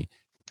Jabari.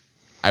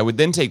 I would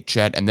then take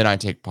Chet and then I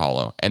take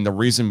Paulo. And the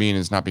reason being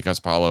is not because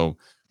Paulo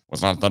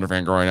was not a Thunder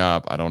fan growing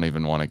up. I don't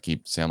even want to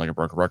keep sounding like a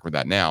broken record with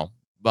that now,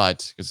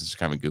 but because it's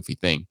kind of a goofy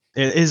thing.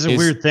 It is a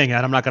weird thing,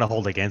 and I'm not going to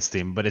hold against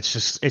him, but it's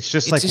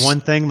just like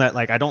one thing that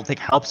like I don't think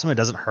helps him. It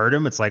doesn't hurt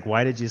him. It's like,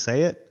 why did you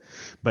say it?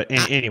 But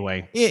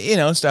anyway,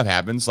 stuff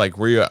happens. Like,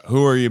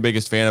 who are you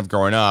biggest fan of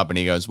growing up? And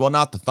he goes, well,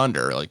 not the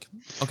Thunder. Like,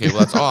 okay, well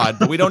that's odd,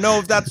 but we don't know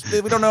if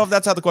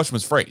that's how the question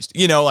was phrased.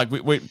 Like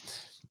we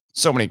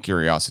so many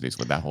curiosities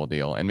with that whole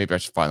deal, and maybe I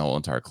should find the whole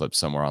entire clip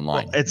somewhere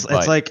online. Well,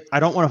 it's like I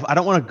don't want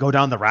to go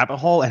down the rabbit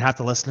hole and have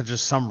to listen to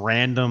just some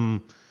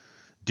random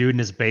dude in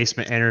his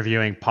basement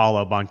interviewing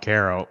Paulo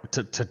Banchero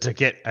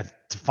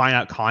to find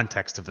out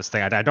context of this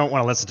thing. I don't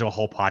want to listen to a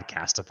whole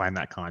podcast to find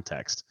that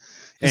context.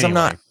 Because I'm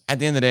not, at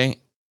the end of the day,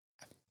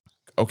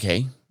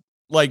 okay.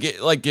 Like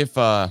if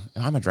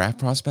I'm a draft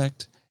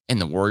prospect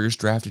and the Warriors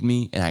drafted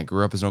me and I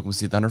grew up as an Oklahoma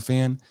City Thunder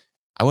fan,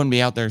 I wouldn't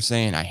be out there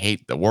saying I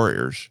hate the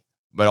Warriors.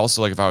 But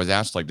also, like, if I was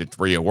asked, like,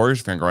 were you a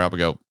Warriors fan growing up? I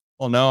go,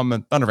 well, no, I'm a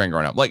Thunder fan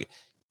growing up. Like,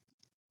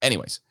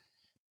 anyways,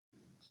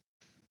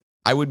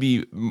 I'd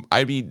be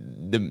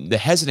the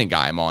hesitant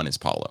guy I'm on is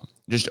Paulo.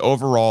 Just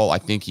overall, I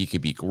think he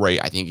could be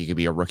great. I think he could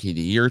be a rookie of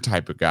the year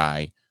type of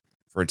guy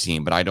for a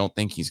team, but I don't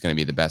think he's going to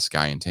be the best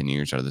guy in 10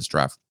 years out of this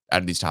draft,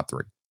 out of these top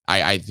three.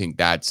 I think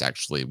that's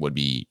actually would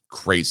be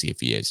crazy if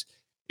he is.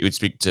 It would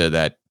speak to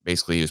that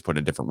basically he was put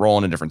in a different role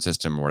in a different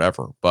system or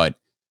whatever. But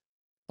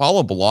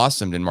Paulo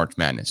blossomed in March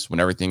Madness when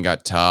everything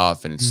got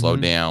tough and it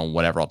slowed down,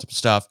 whatever, all type of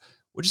stuff,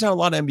 which is how a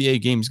lot of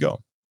NBA games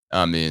go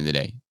at the end of the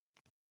day.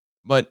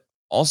 But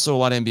also, a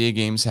lot of NBA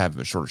games have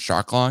a shorter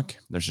shot clock.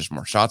 There's just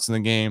more shots in the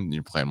game.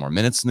 You're playing more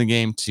minutes in the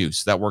game, too.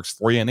 So that works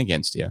for you and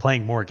against you.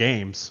 Playing more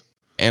games.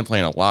 And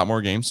playing a lot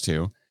more games,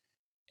 too.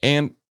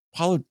 And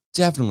Paulo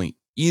definitely,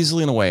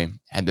 easily in a way,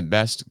 had the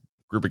best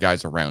group of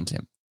guys around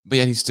him. But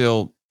yet he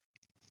still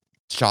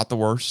shot the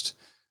worst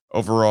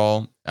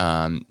overall.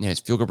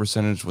 His field goal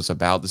percentage was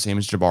about the same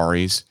as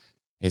Jabari's.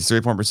 His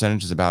 3-point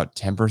percentage is about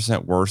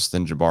 10% worse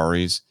than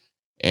Jabari's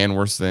and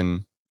worse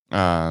than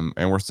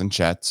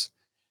Chet's.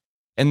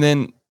 And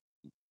then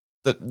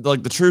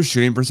the true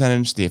shooting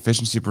percentage, the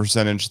efficiency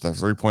percentage, the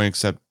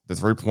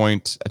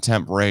 3-point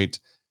attempt rate,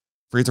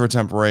 free throw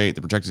attempt rate,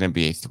 the projected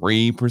NBA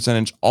 3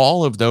 percentage,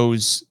 all of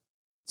those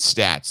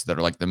stats that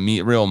are like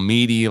the real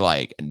meaty,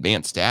 like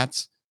advanced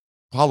stats,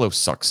 Paulo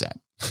sucks at.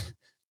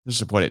 just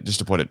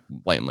to put it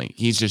blatantly.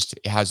 He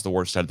has the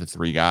worst out of the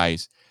three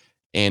guys.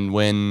 And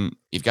when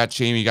you've got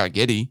Shane, you got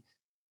Giddey,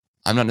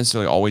 I'm not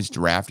necessarily always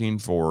drafting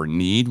for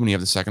need when you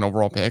have the second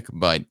overall pick,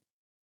 but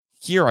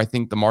here, I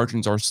think the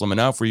margins are slim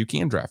enough where you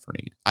can draft for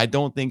need. I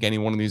don't think any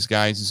one of these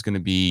guys is going to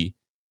be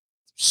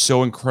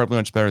so incredibly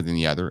much better than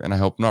the other. And I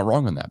hope I'm not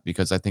wrong on that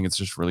because I think it's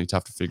just really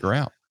tough to figure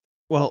out.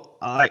 Well,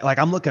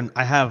 I'm looking.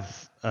 I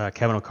have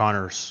Kevin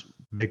O'Connor's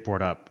big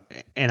board up,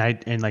 and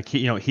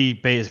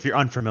if you're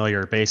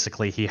unfamiliar,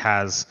 basically he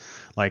has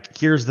like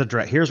here's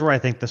where I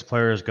think this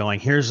player is going.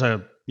 Here's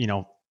a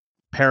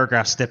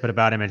paragraph snippet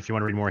about him, and if you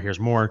want to read more, here's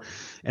more,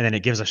 and then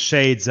it gives a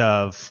shades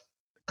of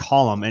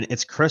column, and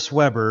it's Chris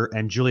Webber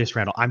and Julius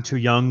Randle. I'm too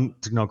young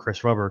to know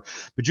Chris Webber,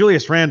 but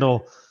Julius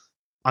Randle,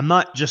 I'm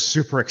not just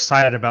super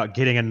excited about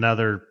getting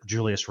another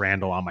Julius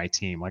Randle on my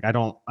team. Like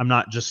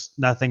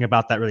nothing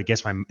about that really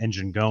gets my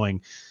engine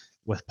going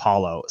with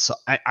Paulo. So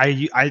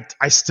I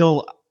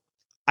still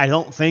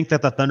don't think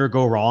that the Thunder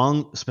go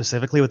wrong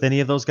specifically with any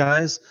of those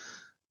guys,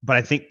 but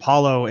I think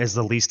Paulo is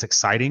the least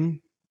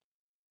exciting,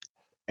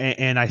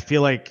 and I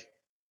feel like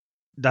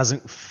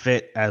doesn't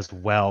fit as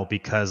well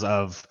because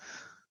of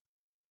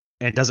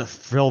and doesn't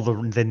fill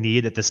the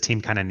need that this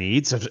team kind of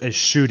needs is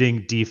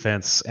shooting,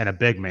 defense, and a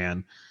big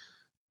man.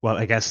 Well,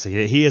 I guess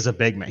he is a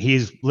big man.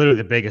 He's literally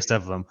the biggest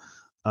of them.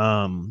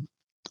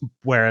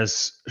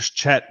 Whereas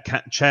Chet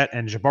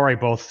and Jabari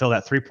both fill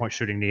that 3-point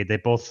shooting need. They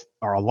both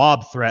are a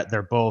lob threat.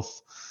 They're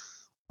both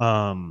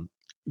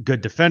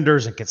good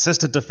defenders and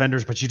consistent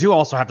defenders. But you do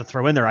also have to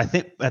throw in there, I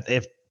think, that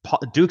if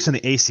Duke's in the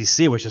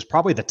ACC, which is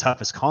probably the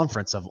toughest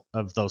conference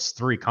of those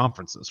three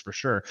conferences for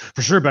sure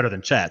better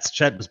than Chet's.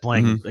 Chet was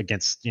playing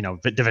against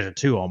Division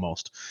II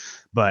almost,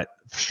 but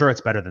for sure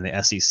it's better than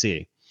the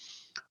SEC.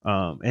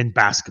 In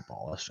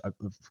basketball,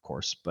 of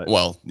course. But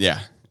yeah.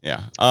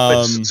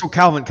 So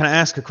Calvin, can I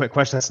ask a quick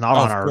question that's not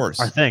on our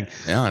thing?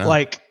 Yeah,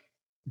 like,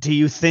 do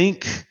you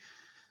think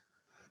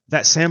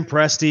that Sam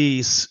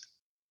Presti's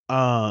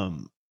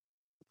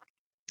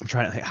I'm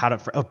trying to think how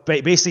to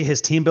basically his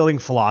team building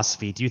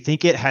philosophy, do you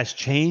think it has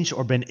changed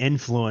or been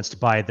influenced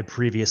by the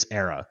previous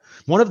era?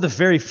 One of the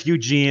very few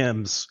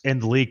GMs in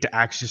the league to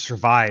actually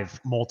survive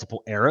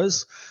multiple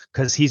eras,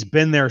 because he's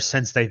been there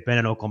since they've been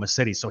in Oklahoma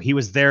City. So he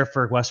was there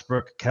for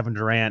Westbrook, Kevin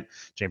Durant,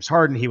 James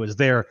Harden. He was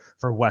there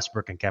for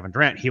Westbrook and Kevin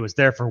Durant. He was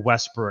there for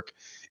Westbrook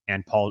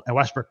and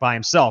Westbrook by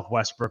himself,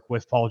 Westbrook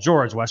with Paul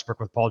George, Westbrook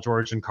with Paul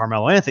George and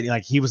Carmelo Anthony.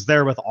 Like, he was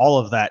there with all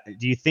of that.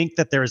 Do you think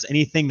that there is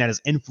anything that is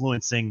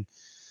influencing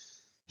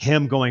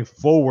him going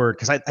forward?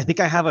 Because I think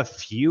I have a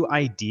few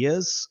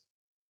ideas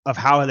of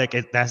how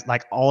that's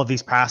like all of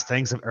these past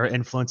things are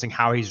influencing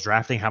how he's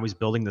drafting, how he's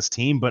building this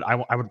team. But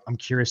I'm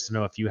curious to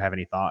know if you have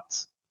any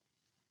thoughts.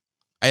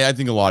 I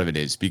think a lot of it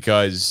is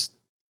because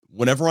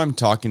whenever I'm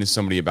talking to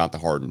somebody about the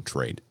Harden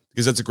trade,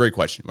 because that's a great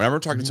question. Whenever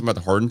I'm talking to somebody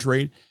about the Harden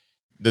trade,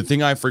 the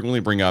thing I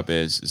frequently bring up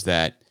is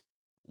that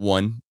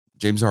one,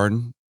 James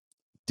Harden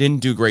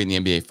didn't do great in the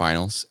NBA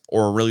Finals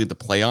or really the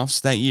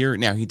playoffs that year.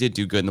 Now, he did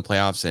do good in the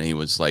playoffs, and he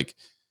was like,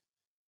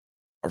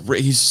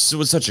 he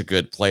was such a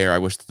good player. I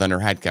wish the Thunder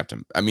had kept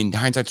him. I mean,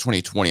 hindsight's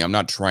 2020. I'm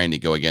not trying to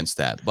go against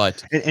that,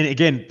 but and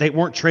again, they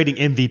weren't trading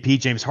MVP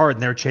James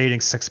Harden. They're trading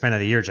 6th man of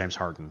the year James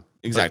Harden.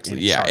 Exactly.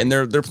 Yeah, and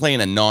they're playing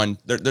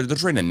they're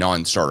trading a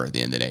non-starter at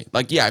the end of the day.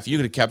 Like, yeah, if you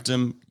could have kept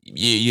him,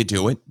 you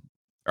do it.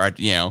 All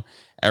right,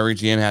 every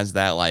GM has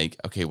that like,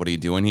 okay, what are you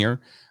doing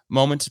here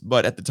moment.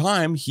 But at the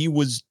time, he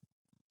was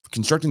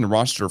constructing the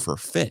roster for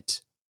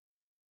fit.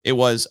 It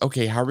was,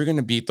 okay, how are we going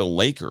to beat the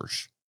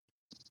Lakers?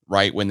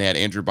 Right when they had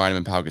Andrew Bynum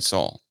and Pau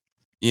Gasol,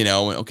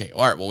 okay,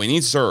 all right, well, we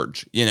need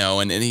Serge,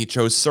 and he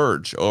chose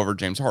Serge over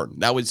James Harden.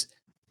 That was,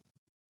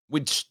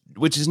 which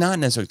is not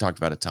necessarily talked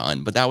about a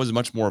ton, but that was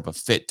much more of a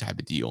fit type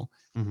of deal.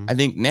 Mm-hmm. I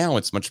think now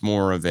it's much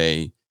more of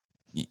a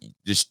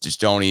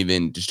just don't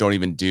even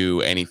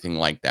do anything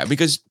like that,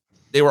 because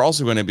they were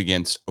also going to be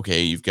against,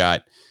 okay, you've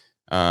got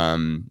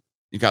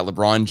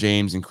LeBron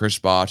James and Chris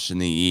Bosh in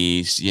the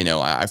East.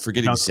 I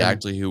forget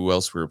exactly who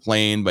else we were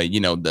playing, but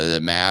the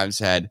Mavs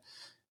had,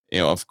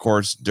 of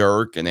course,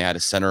 Dirk, and they had a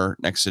center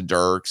next to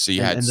Dirk. So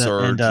you had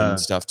Serge and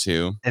stuff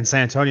too. And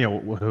San Antonio,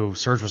 who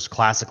Serge was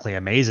classically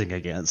amazing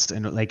against,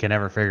 and they can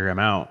never figure him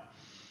out.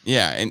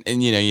 Yeah,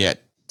 and you had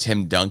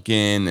Tim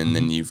Duncan, and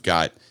then you've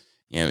got,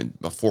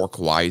 before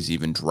Kawhi's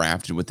even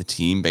drafted with the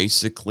team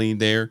basically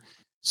there.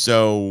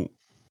 So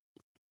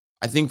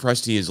I think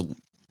Presti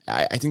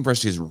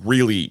is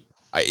really,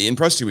 in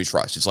Presti we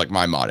trust. It's like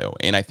my motto.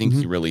 And I think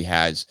he really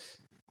has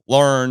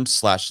learned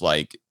 /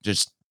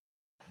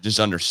 just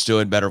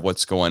understood better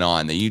what's going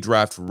on. That you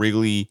draft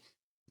really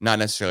not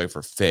necessarily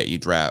for fit, you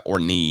draft or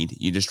need,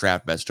 you just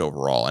draft best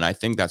overall. And I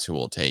think that's who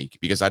we'll take,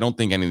 because I don't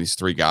think any of these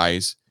three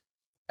guys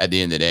at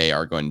the end of the day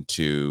are going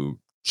to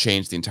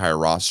change the entire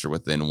roster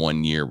within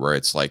 1 year, where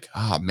it's like,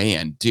 oh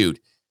man, dude,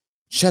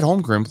 Chet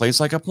Holmgren plays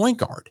like a point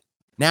guard.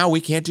 Now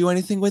we can't do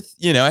anything with,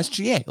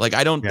 SGA. Like,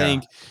 I don't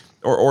think,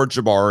 or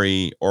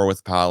Jabari, or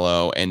with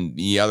Paolo, and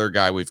the other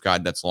guy we've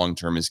got that's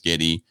long-term is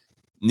Giddey.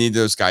 Neither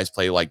of those guys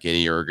play like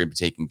Giddey or are going to be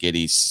taking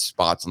Giddey's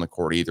spots on the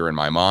court either, in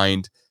my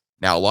mind.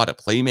 Now, a lot of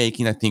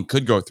playmaking, I think,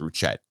 could go through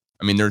Chet.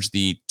 I mean, there's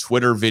the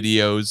Twitter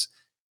videos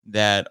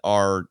that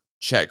are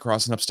Chet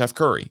crossing up Steph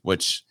Curry,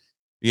 which,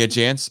 you get a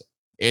chance,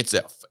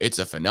 it's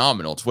a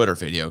phenomenal Twitter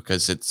video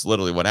because it's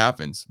literally what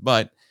happens.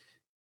 But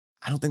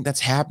I don't think that's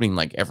happening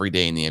like every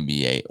day in the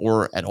NBA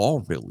or at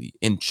all, really.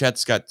 And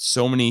Chet's got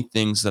so many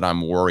things that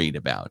I'm worried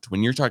about.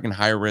 When you're talking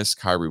high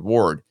risk, high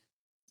reward,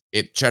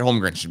 Chet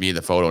Holmgren should be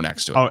the photo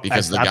next to it Oh,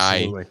 because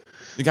absolutely.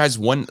 the guy's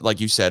one, like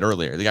you said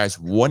earlier, the guy's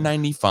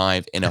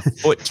 195 and a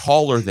foot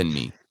taller than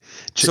me.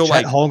 So Chet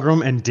like,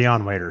 Holmgren and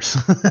Deion Waiters.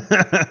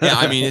 yeah,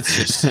 I mean,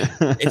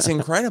 it's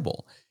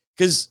incredible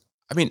because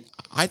I mean,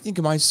 I think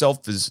of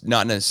myself as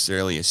not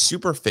necessarily a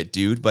super fit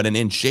dude, but an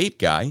in shape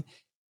guy.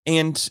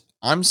 And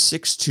I'm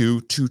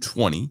 6'2,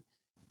 220.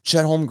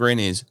 Chet Holmgren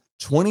is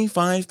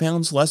 25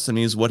 pounds less than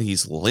me, is what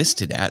he's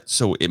listed at.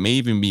 So it may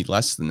even be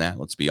less than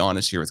that. Let's be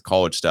honest here with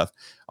college stuff.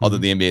 Although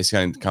Mhm. the NBA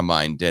kind of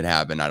combine did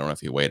happen. I don't know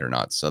if he weighed or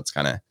not. So that's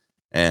kind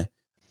of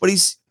But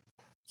he's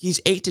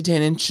 8 to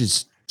 10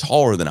 inches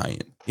taller than I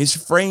am. His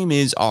frame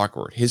is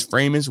awkward. His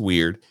frame is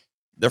weird.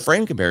 The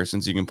frame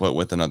comparisons you can put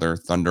with another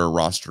Thunder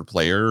roster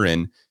player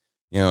and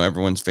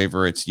everyone's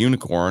favorite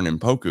unicorn and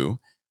Poku.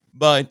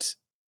 But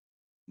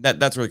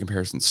that's where the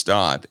comparisons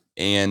stop.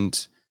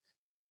 And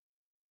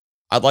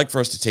I'd like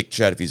for us to take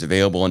Chet if he's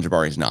available and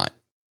Jabari's not.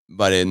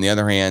 But on the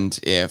other hand,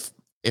 if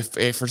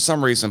for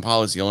some reason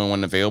Paul is the only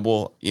one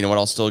available, you know what?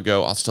 I'll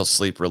still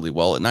sleep really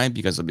well at night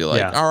because I'll be like,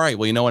 Yeah. all right,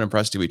 well, you know what? In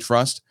Presti we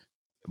trust.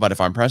 But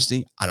if I'm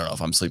Presti, I don't know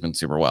if I'm sleeping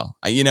super well.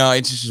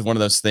 It's just one of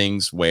those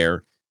things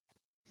where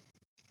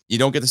you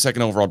don't get the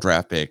second overall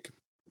draft pick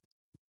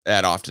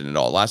that often at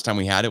all. Last time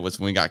we had it was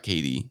when we got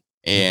KD,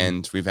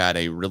 and we've had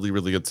a really,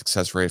 really good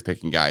success rate of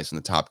picking guys in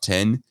the top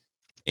 10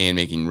 and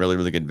making really,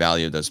 really good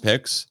value of those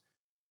picks.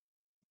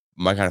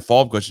 My kind of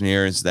follow-up question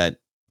here is that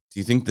do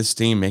you think this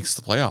team makes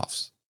the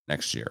playoffs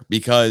next year?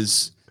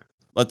 Because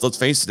let's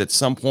face it, at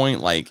some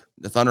point, like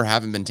the Thunder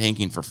haven't been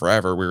tanking for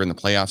forever. We were in the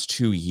playoffs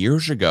 2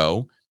 years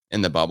ago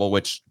in the bubble,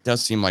 which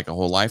does seem like a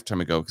whole lifetime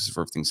ago because of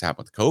everything's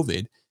happened with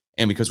COVID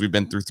and because we've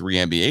been through 3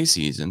 NBA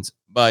seasons.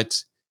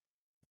 But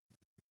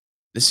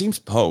this seems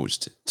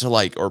poised to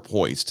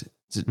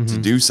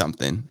Mhm. do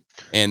something.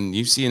 And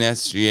you see an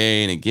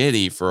SGA and a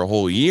Giddy for a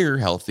whole year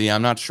healthy.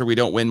 I'm not sure we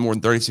don't win more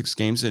than 36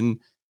 games and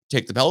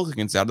take the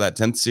Pelicans out of that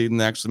 10th seed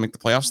and actually make the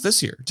playoffs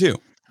this year, too.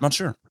 I'm not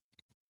sure.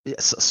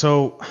 Yes.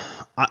 So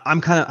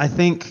I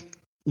think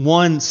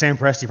one, Sam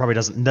Presti probably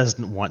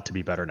doesn't want to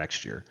be better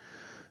next year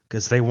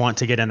because they want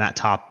to get in that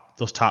top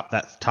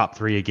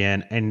three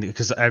again. And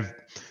because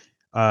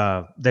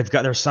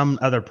there's some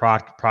other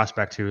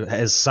prospect who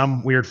has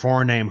some weird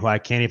foreign name who I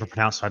can't even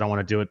pronounce, so I don't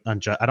want to do it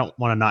I don't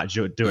want to not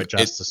do it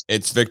justice.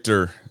 It's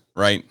Victor,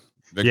 right?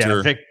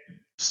 Yeah, Victor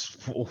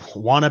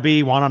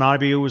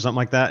wannabe, or something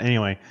like that.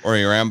 Anyway, or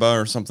Yaramba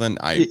or something.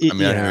 I mean, I know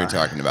who you're yeah.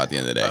 talking about at the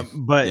end of the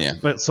day. Yeah.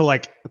 But so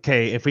like,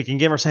 okay, if we can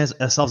give ourselves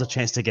a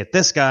chance to get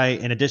this guy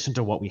in addition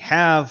to what we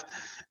have,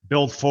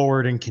 build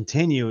forward and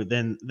continue,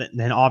 then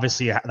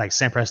obviously like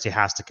Sam Presti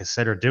has to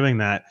consider doing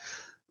that.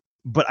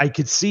 But I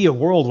could see a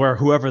world where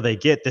whoever they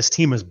get, this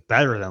team is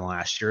better than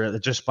last year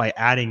just by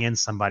adding in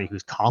somebody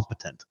who's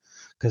competent.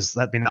 Because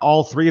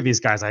all three of these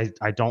guys,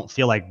 I don't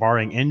feel like,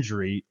 barring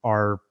injury,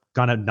 are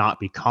gonna not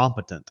be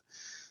competent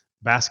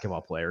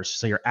basketball players.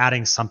 So you're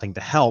adding something to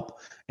help.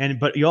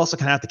 But you also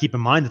kind of have to keep in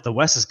mind that the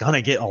West is going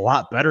to get a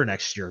lot better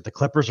next year. The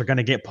Clippers are going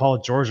to get Paul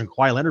George and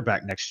Kawhi Leonard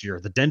back next year.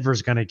 The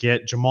Denver's going to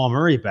get Jamal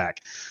Murray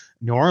back.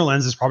 New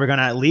Orleans is probably going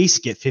to at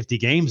least get 50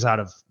 games out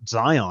of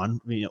Zion,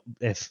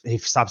 if he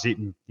stops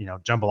eating,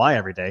 jambalaya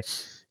every day.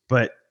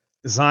 But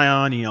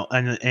Zion,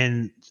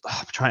 and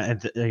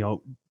trying,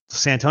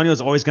 San Antonio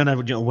is always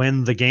going to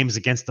win the games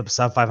against the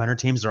sub 500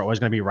 teams. They're always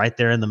going to be right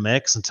there in the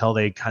mix until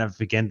they kind of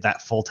begin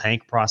that full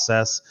tank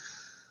process.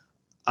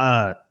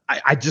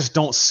 I just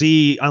don't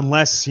see,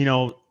 unless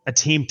a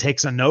team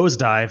takes a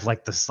nosedive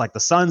like the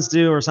Suns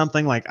do or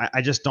something. Like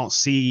I just don't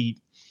see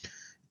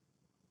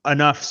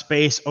enough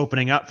space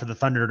opening up for the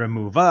Thunder to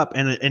move up,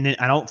 and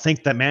I don't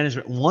think that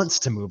management wants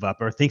to move up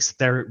or thinks that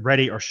they're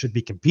ready or should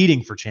be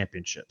competing for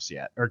championships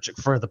yet or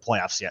for the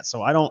playoffs yet.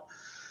 So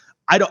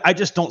I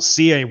just don't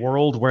see a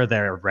world where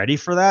they're ready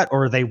for that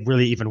or they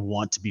really even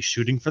want to be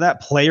shooting for that.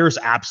 Players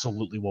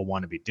absolutely will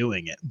want to be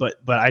doing it, but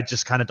I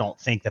just kind of don't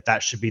think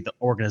that should be the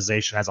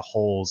organization as a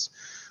whole's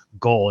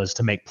goal, is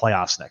to make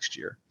playoffs next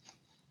year.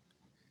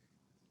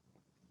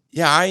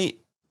 Yeah,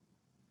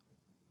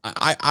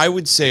 I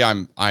would say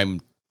I'm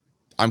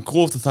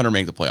cool if the Thunder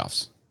make the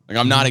playoffs. Like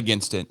I'm not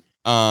against it.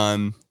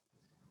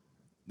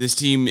 This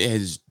team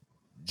has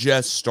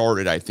just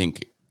started, I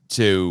think,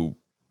 to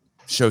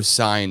show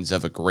signs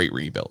of a great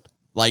rebuild.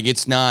 Like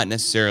it's not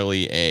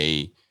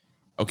necessarily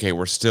okay,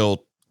 we're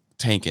still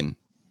tanking.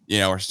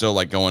 We're still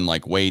like going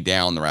like way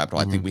down the rabbit hole.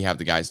 I think we have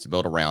the guys to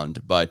build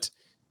around. But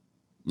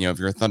if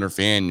you're a Thunder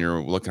fan,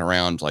 you're looking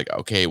around like,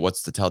 okay,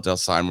 what's the telltale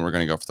sign when we're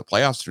going to go for the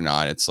playoffs or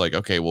not? It's like,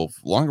 okay, well,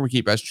 the longer we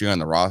keep SG on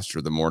the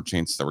roster, the more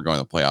chances that we're going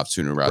to the playoffs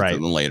sooner rather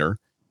than later.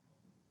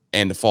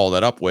 And to follow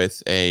that up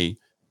with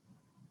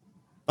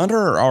Thunder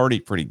are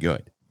already pretty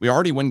good. We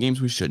already win games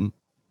we shouldn't.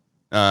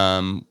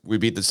 We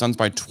beat the Suns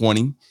by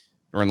 20.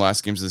 during the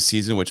last games of the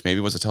season, which maybe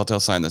was a telltale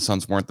sign the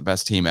Suns weren't the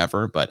best team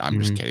ever. But I'm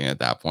just kidding at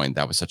that point.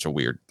 That was such a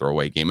weird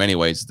throwaway game,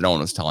 anyways. No one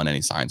was telling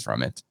any signs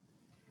from it.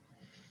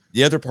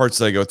 The other parts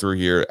that I go through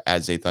here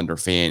as a Thunder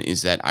fan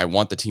is that I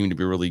want the team to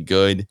be really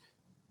good,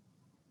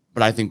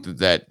 but I think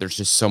that there's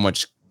just so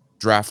much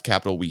draft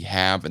capital we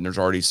have, and there's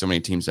already so many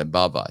teams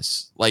above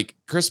us. Like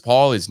Chris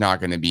Paul is not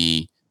going to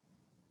be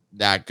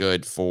that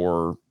good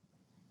for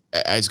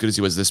as good as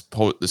he was this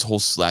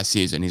whole last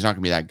season. He's not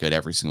going to be that good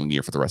every single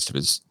year for the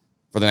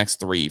next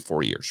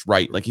 3-4 years,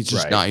 right? Like he's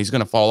just not. He's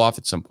going to fall off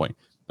at some point.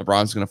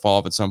 LeBron's going to fall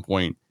off at some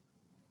point.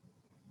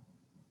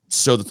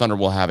 So the Thunder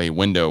will have a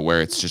window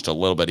where it's just a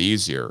little bit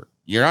easier.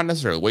 You're not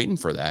necessarily waiting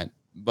for that,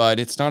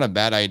 but it's not a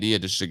bad idea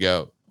just to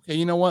go, okay,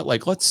 you know what?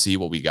 Like, let's see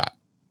what we got.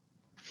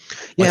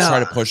 Let's try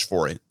to push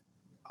for it.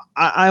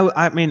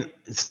 I mean,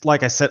 it's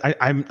like I said,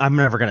 I'm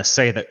never going to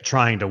say that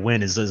trying to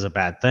win is a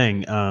bad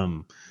thing.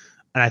 And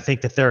I think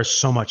that there's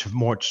so much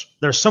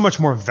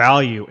more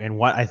value in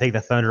what I think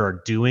the Thunder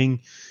are doing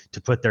to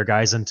put their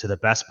guys into the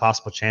best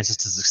possible chances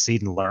to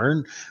succeed and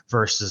learn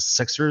versus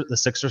the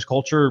Sixers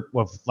culture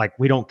of like,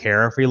 we don't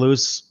care if we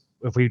lose,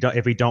 if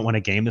we don't win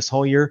a game this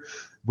whole year,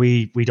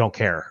 we don't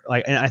care.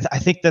 Like, and I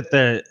think that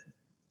the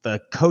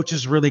coach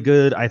is really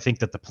good. I think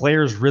that the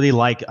players really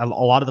like a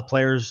lot of the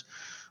players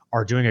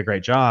are doing a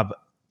great job.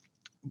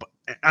 But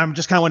I'm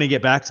just kind of want to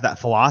get back to that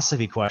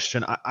philosophy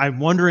question. I'm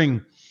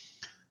wondering,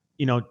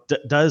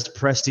 does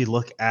Presti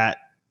look at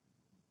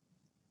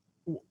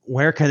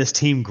where can this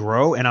team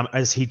grow? And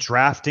is he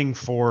drafting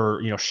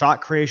for,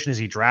 shot creation? Is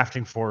he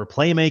drafting for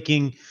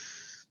playmaking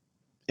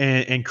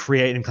and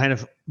create and kind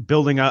of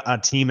building a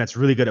team that's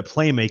really good at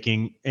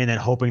playmaking and then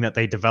hoping that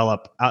they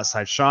develop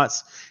outside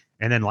shots?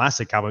 And then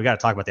lastly, Cowboy, we got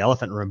to talk about the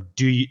elephant in the room.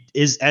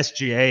 Is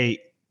SGA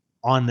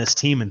on this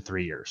team in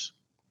 3 years?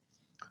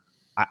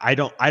 I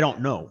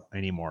don't know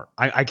anymore.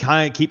 I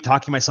kind of keep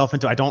talking myself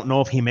into. I don't know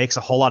if he makes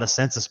a whole lot of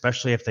sense,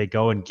 especially if they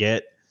go and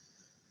get.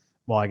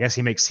 Well, I guess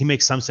he makes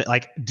some sense.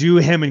 Like, do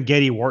him and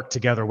Giddey work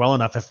together well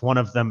enough? If one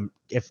of them,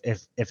 if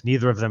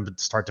neither of them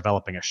start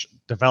develop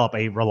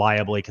a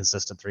reliably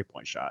consistent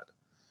 3-point shot.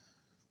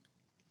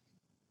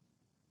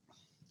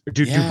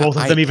 Do both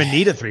of them even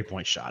need a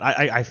 3-point shot?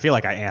 I feel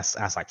like I asked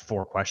like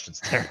 4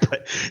 questions there,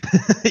 but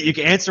you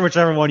can answer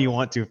whichever one you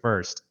want to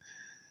first.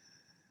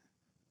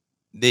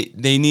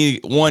 They need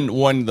one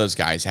of those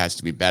guys has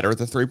to be better at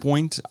the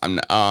 3-point.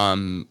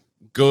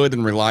 Good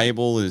and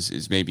reliable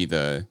is maybe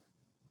the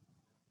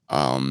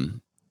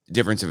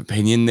difference of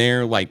opinion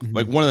there. Like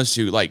one of those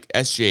two, like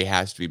SGA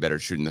has to be better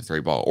shooting the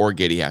 3 ball, or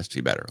Giddey has to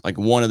be better. Like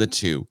one of the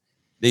two.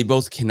 They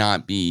both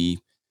cannot be.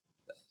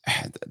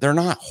 They're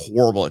not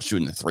horrible at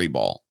shooting the 3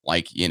 ball,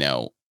 but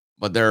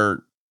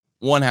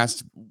one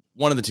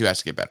of the two has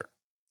to get better.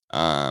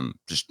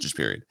 Just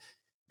period.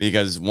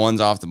 Because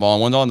one's off the ball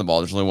and one's on the ball.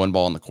 There's only one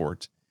ball on the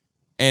court.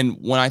 And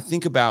when I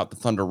think about the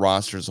Thunder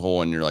roster as a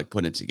whole and you're like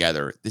putting it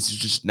together, this is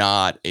just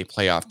not a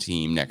playoff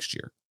team next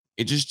year.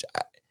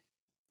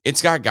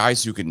 It's got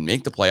guys who can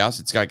make the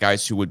playoffs. It's got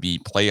guys who would be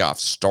playoff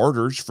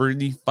starters for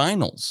the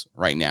finals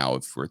right now,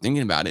 if we're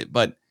thinking about it.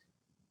 But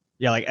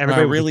yeah, like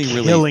everybody would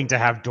be killing to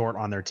have Dort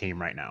on their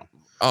team right now.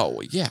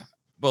 Oh, yeah.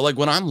 But like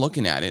when I'm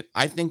looking at it,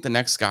 I think the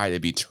next guy to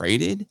be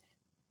traded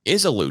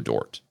is a Lou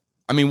Dort.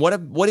 I mean, what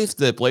if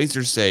the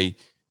Blazers say,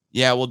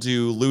 yeah, we'll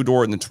do Lou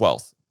Dort in the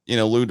 12th.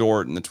 Lou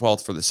Dort in the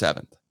 12th for the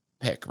 7th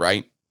pick,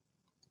 right?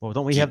 Well,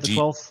 don't we have the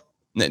 12th?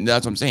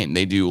 That's what I'm saying.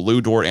 They do Lou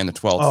Dort and the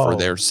 12th for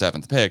their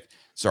 7th pick.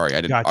 Sorry,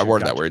 I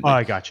worded that weird. Oh,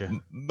 I got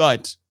you.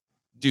 But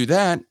do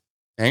that.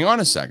 Hang on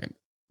a second.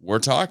 We're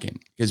talking.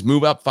 Because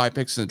move up 5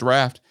 picks in the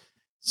draft.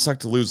 Suck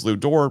to lose Lou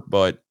Dort,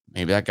 but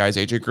maybe that guy's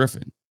AJ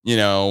Griffin,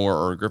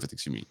 or Griffith,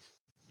 excuse me.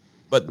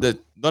 But the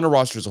Thunder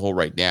roster as a whole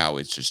right now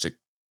is just a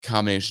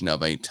combination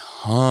of a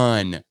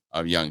ton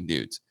of young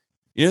dudes.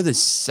 The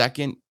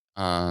second,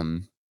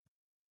 do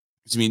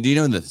you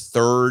know the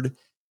third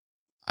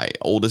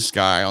oldest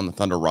guy on the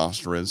Thunder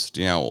roster is?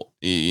 Do you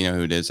know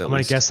who it is? I'm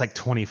going to guess like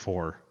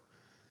 24.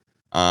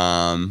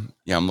 Yeah,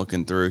 I'm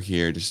looking through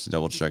here just to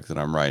double check that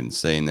I'm right in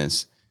saying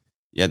this.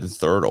 Yeah, the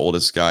third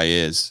oldest guy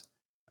is,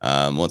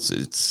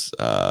 it's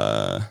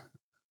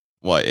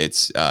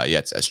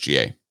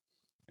SGA.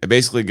 It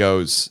basically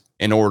goes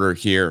in order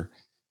here,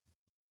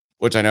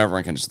 which I know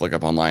everyone can just look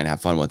up online and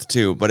have fun with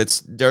too. But it's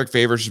Derek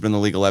Favors has been in the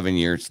league 11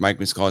 years. Mike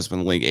Muscala has been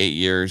in the league 8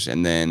 years.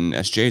 And then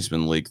SGA has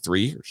been in the league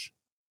 3 years.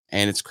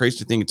 And it's crazy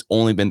to think it's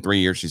only been 3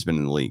 years he's been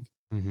in the league,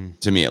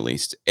 to me at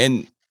least.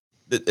 And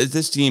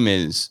this team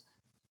is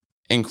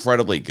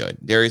incredibly good.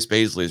 Darius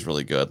Bazley is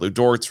really good. Lou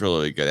Dort's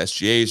really good.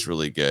 SGA is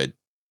really good.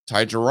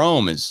 Ty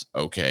Jerome is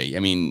okay. I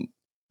mean,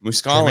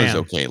 Muscala is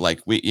okay.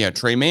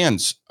 Trey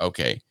Mann's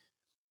okay.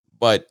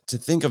 But to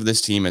think of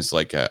this team as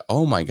like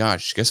oh my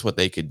gosh, guess what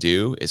they could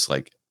do? It's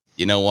like,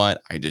 you know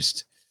what? I'm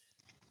just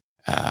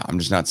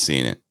not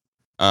seeing it.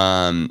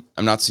 I'm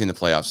not seeing the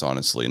playoffs,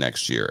 honestly,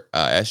 next year.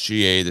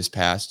 SGA this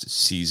past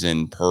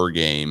season per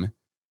game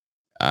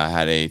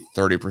had a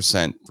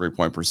 30%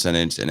 3-point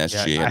percentage, and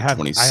SGA had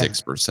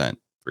 26%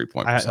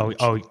 3-point percentage.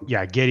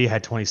 Yeah, Giddey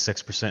had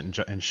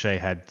 26% and Shea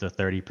had the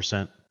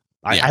 30%.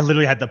 Yeah. I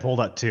literally had that pulled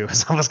up too,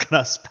 because I was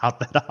gonna spout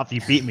that off.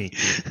 You beat me.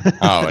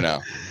 Oh no,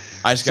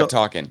 I just So, kept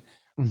talking.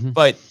 mhm.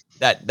 But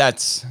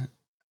that's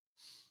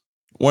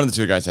one of the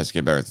two guys has to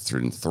get better at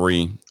 3 and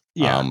 3.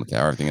 Yeah. With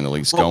everything in the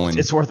league's Well, going.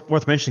 it's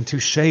worth mentioning too.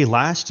 Shea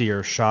last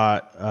year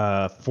shot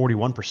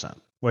 41%,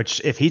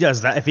 which if he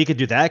does that, if he could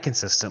do that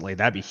consistently,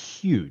 that'd be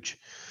huge.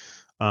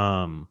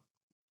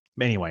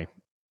 Anyway,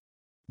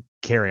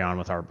 carry on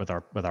with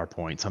our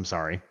points. I'm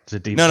sorry. It's a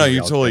deep No, you're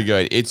derailed totally you.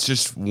 good. It's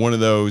just one of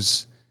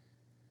those.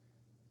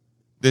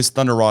 This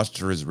Thunder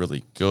roster is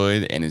really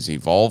good and is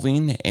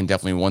evolving, and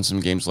definitely won some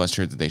games last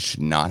year that they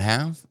should not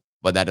have.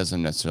 But that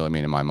doesn't necessarily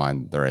mean, in my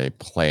mind, they're a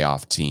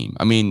playoff team.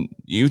 I mean,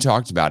 you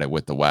talked about it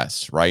with the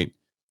West, right?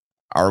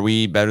 Are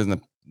we better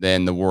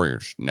than the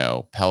Warriors?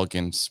 No.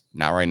 Pelicans,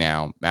 not right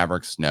now.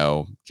 Mavericks,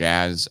 no.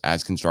 Jazz,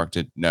 as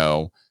constructed,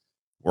 no.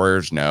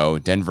 Warriors, no.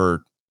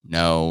 Denver,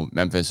 no.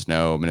 Memphis,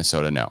 no.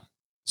 Minnesota, no.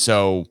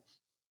 So,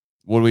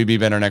 would we be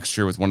better next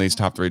year with one of these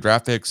top 3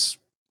 draft picks?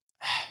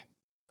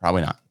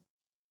 Probably not.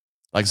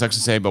 Like sucks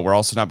to say, but we're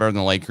also not better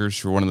than the Lakers,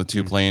 who are one of the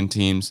 2 Mm. play-in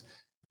teams.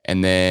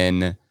 And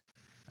then,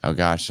 oh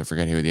gosh, I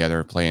forget who the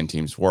other play-in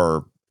teams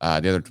were. The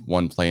other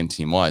one play-in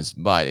team was,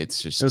 but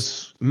it's It just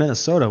was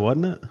Minnesota,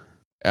 wasn't it?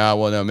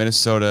 well, no,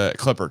 Minnesota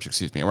Clippers,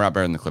 excuse me. We're not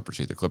better than the Clippers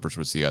either. Clippers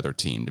was the other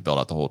team to build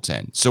out the whole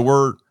 10. So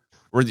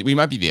we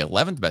might be the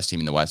 11th best team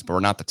in the West, but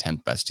we're not the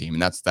 10th best team,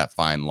 and that's that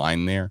fine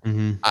line there.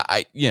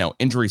 Mm-hmm.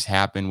 Injuries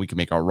happen. We can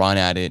make a run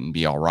at it and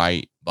be all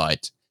right,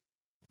 but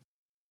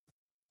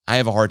I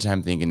have a hard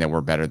time thinking that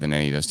we're better than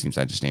any of those teams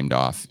I just named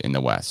off in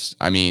the West.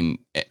 I mean,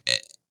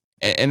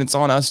 and it's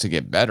on us to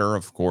get better,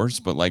 of course,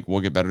 but like we'll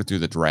get better through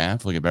the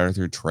draft. We'll get better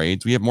through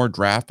trades. We have more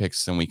draft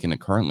picks than we can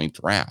currently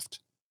draft,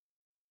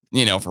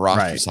 for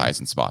roster Right. size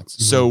and spots.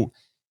 Mm-hmm. So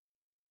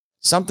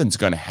something's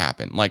going to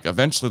happen. Like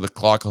eventually the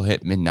clock will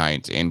hit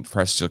midnight and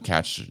Presti will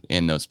catch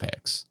in those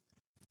picks.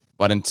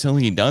 But until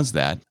he does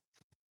that,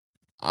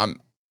 I'm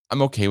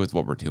okay with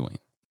what we're doing.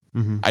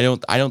 Mm-hmm.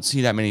 I don't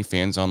see that many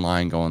fans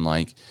online going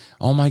like,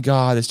 "Oh my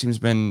god, this team's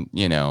been,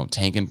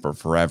 tanking for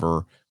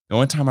forever." The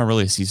only time I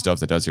really see stuff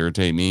that does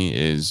irritate me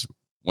is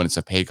when it's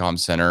a Paycom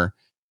center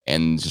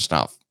and just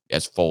not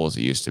as full as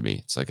it used to be.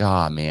 It's like,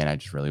 "Ah, man, I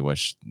just really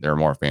wish there were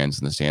more fans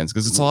in the stands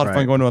because it's a lot of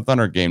fun Right. going to a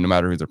Thunder game no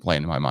matter who they're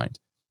playing in my mind."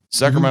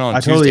 Sacramento on I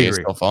totally Tuesday is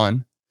agree. still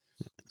fun.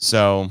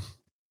 So,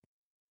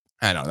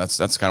 I don't know.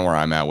 That's kind of where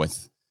I'm at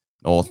with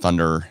the whole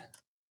Thunder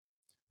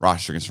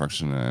roster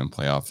construction and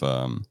playoff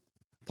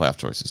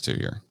choices too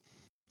here.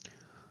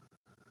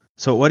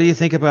 So, what do you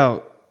think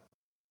about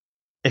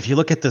if you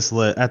look at this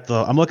list?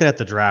 I'm looking at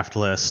the draft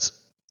list,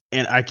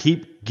 and I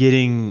keep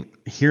hearing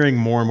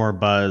more and more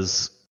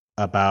buzz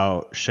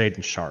about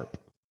Shaden Sharp.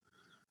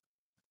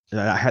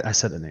 I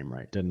said the name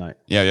right, didn't I?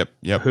 Yeah,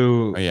 yep.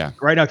 Who? Oh, yeah.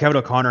 Right now, Kevin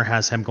O'Connor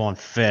has him going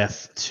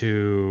 5th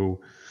to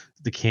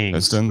the Kings,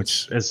 Pistons?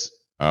 which is,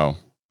 Oh,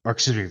 or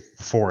excuse me,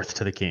 4th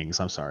to the Kings.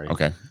 I'm sorry.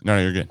 okay. No,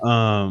 you're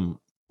good.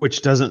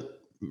 Which doesn't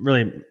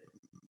really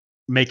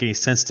make any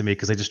sense to me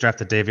because they just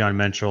drafted Davion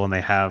Mitchell and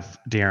they have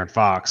De'Aaron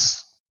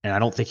Fox, and I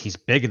don't think he's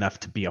big enough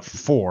to be a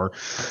 4.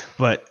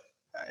 But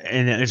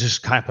and it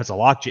just kind of puts a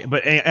lock.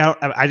 But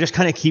I just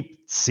kind of keep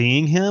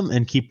seeing him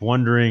and keep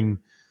wondering,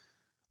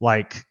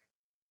 like,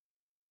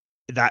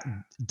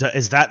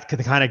 is that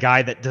the kind of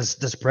guy that does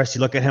Presti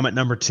look at him at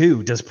number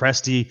 2? Does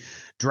Presti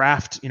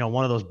draft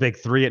one of those big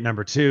 3 at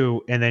number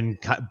 2 and then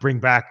bring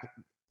back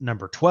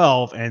number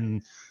 12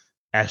 and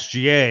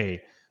SGA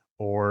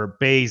or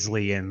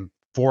Baisley and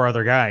 4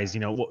 other guys?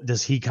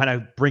 Does he kind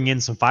of bring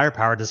in some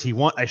firepower? Does he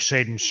want a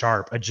Shaden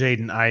Sharp, a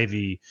Jaden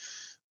Ivey,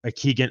 a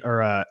Keegan,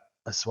 or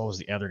what was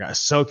the other guy?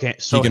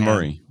 Keegan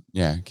Murray.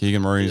 Yeah,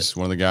 Keegan Murray's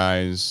one of the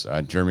guys.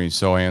 Jeremy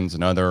Sohan's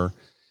another.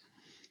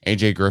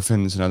 AJ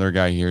Griffin's another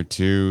guy here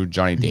too.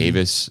 Johnny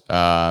Davis.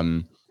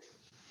 I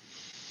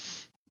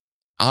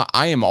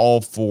am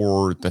all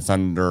for the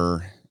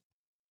Thunder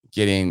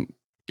getting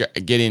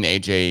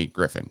AJ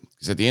Griffin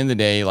because at the end of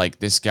the day, like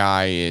this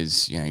guy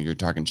is, you're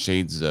talking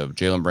shades of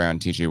Jaylen Brown,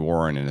 TJ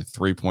Warren, and a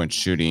 3-point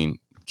shooting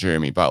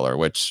Jeremy Butler,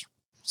 which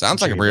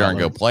sounds like a pretty darn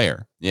good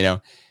player.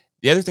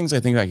 The other things I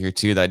think about here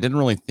too that I didn't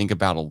really think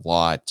about a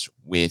lot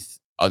with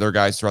other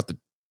guys throughout the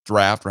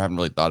draft or haven't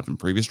really thought of in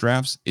previous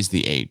drafts is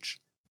the age.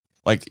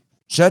 Like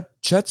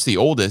Chet's the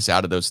oldest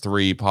out of those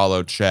 3,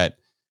 Paulo, Chet,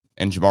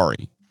 and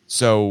Jabari.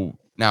 So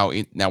now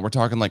we're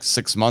talking like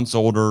 6 months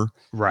older,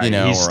 right?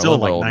 He's or still a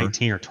like older.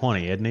 19 or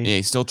 20, isn't he? Yeah,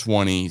 he's still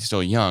 20, he's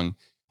still young.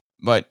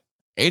 But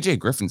AJ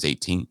Griffin's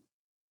 18.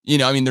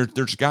 I mean,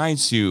 there's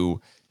guys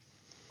who,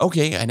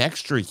 okay, an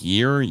extra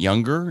year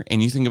younger,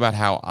 and you think about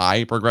how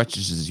I progressed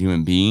just as a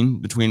human being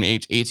between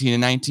age 18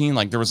 and 19,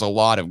 like there was a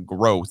lot of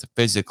growth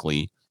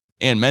physically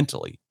and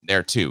mentally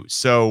there too.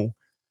 So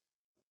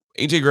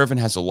AJ Griffin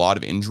has a lot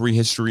of injury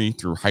history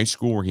through high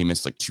school where he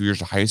missed like 2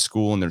 years of high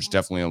school, and there's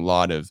definitely a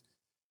lot of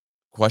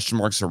question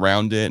marks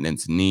around it, and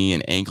it's knee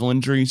and ankle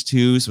injuries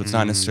too. So it's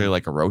not necessarily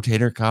like a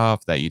rotator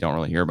cuff that you don't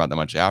really hear about that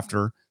much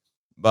after,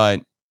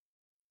 but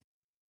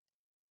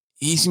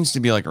he seems to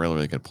be like a really,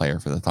 really good player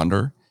for the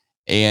Thunder.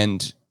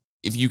 And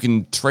if you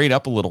can trade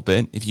up a little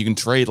bit, if you can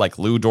trade like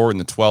Lou Dort in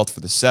the 12th for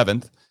the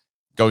 7th,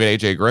 go get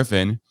AJ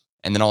Griffin,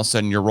 and then all of a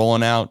sudden you're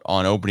rolling out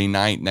on opening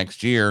night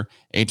next year,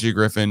 AJ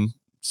Griffin,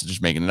 so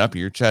just making it up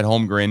here, Chet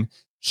Holmgren,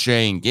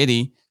 Shea, and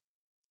Giddey.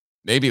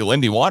 Maybe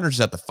Lindy Waters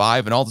at the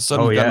 5, and all of a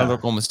sudden Oh we've got another yeah.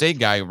 Oklahoma State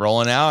guy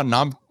rolling out, and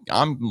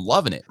I'm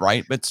loving it,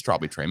 right? But it's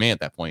probably Trey May at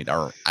that point,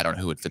 or I don't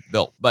know who would fit the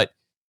bill, but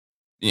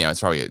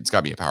it's got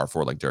to be a power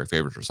forward like Derek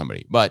Favors or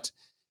somebody. But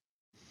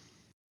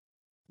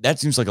that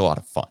seems like a lot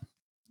of fun.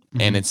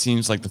 And it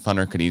seems like the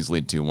Thunder could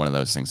easily do one of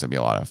those things that'd be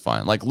a lot of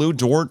fun. Like Lou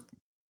Dort,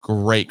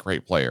 great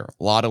player.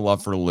 A lot of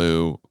love for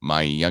Lou.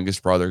 My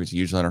youngest brother, who's a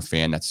huge Thunder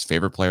fan, that's his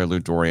favorite player, Lou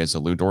Dort. He has a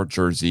Lou Dort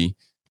jersey.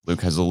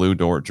 Luke has a Lou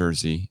Dort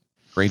jersey.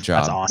 Great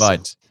job. That's awesome.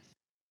 But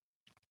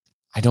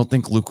I don't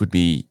think Luke would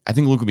be. I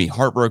think Luke would be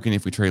heartbroken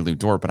if we trade Lou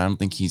Dort, but I don't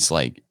think he's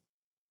like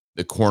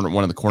one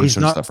of the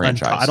cornerstones of the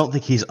franchise. I don't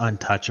think he's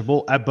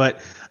untouchable. But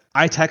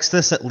I text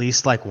this at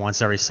least like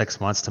once every 6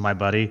 months to my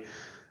buddy.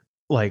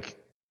 Like,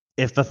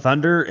 if the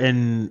Thunder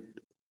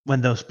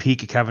when those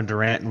peak Kevin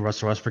Durant and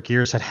Russell Westbrook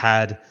years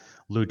had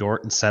Lou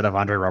Dort instead of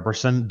Andre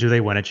Robertson, do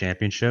they win a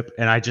championship?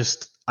 And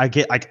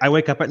I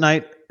wake up at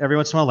night every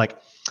once in a while like,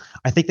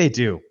 I think they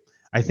do.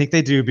 I think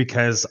they do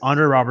because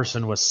Andre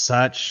Robertson was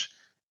such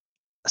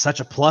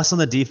a plus on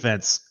the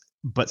defense,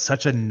 but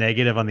such a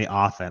negative on the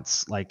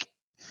offense. Like,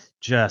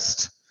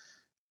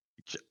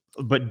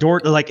 but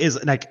Dort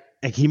is like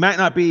he might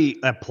not be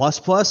a plus,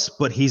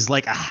 but he's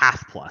like a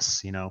half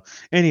plus.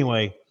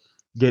 Anyway.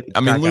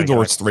 Lou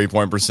Dort's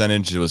 3-point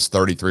percentage was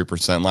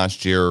 33%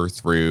 last year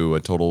through a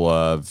total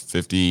of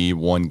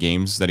 51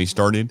 games that he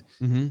started.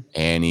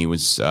 And he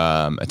was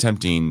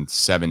attempting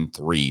 7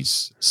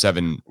 threes,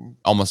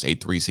 almost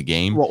 8 threes a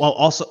game. Well,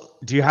 also,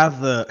 do you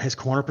have his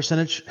corner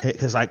percentage?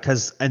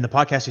 Because in the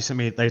podcast you sent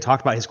me, they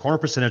talked about his corner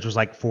percentage was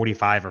like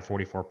 45 or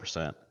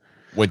 44%.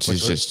 Which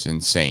is just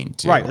insane,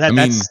 too. Right.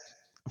 That's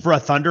for a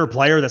Thunder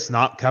player that's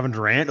not Kevin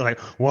Durant.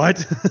 Like,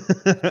 what?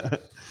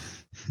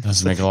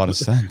 Doesn't make a lot of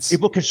sense.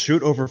 People can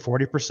shoot over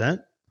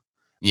 40%,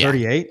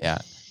 38. Yeah.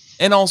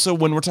 And also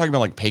when we're talking about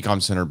like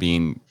Paycom Center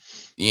being,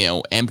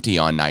 empty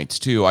on nights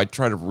too, I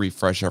try to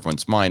refresh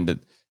everyone's mind that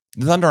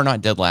the Thunder are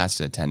not dead last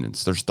in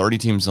attendance. There's 30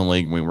 teams in the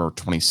league. We were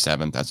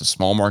 27th as a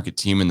small market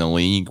team in the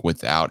league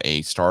without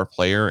a star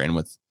player and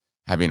with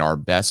having our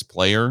best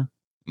player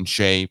and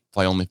Shea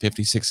play only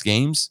 56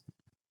 games.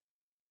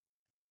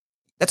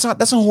 That's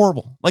not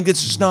horrible. Like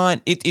it's just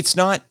not, it's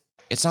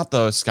not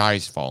the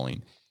sky's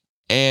falling.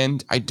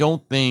 And I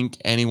don't think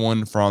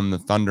anyone from the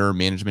Thunder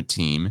management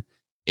team,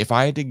 if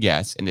I had to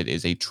guess, and it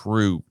is a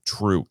true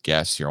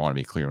guess here, I want to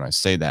be clear when I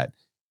say that,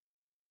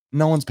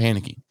 no one's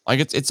panicking. Like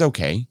it's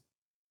okay.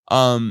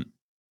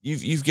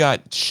 You've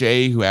got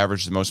Shea, who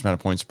averaged the most amount of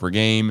points per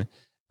game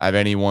of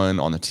anyone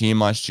on the team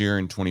last year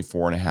in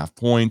 24.5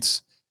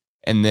 points.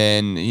 And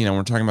then,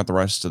 we're talking about the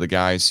rest of the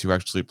guys who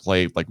actually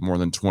played like more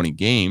than 20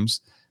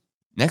 games.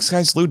 Next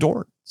guy's Lou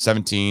Dort,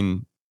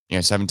 17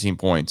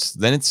 points.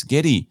 Then it's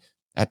Giddey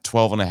at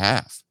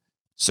 12.5.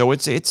 So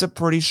it's a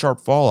pretty sharp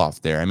fall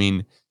off there. I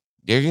mean,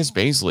 Darius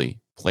Baisley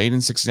played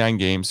in 69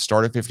 games,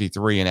 started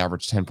 53, and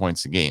averaged 10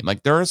 points a game.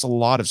 Like, there is a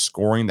lot of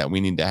scoring that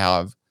we need to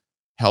have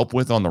help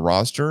with on the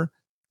roster.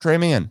 Trey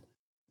Mann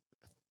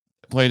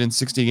played in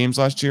 60 games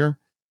last year,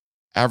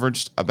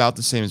 averaged about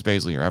the same as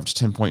Baisley here, averaged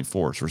 10.4.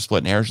 So we're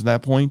splitting hairs at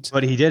that point.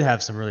 But he did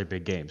have some really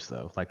big games,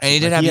 though. And he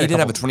did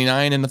have a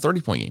 29 and a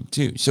 30-point game,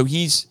 too. So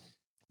there's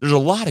a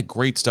lot of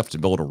great stuff to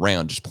build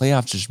around. Just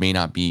playoffs just may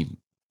not be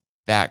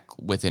back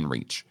within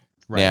reach.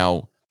 Right.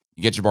 Now,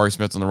 you get Jabari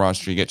Smith on the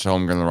roster, you get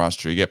Holmgren on the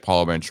roster, you get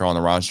Paul Benchar on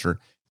the roster.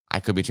 I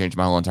could be changing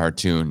my whole entire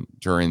tune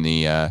during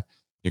the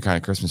your kind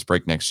of Christmas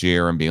break next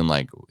year and being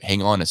like,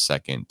 hang on a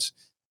second.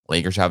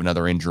 Lakers have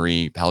another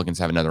injury, Pelicans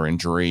have another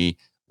injury,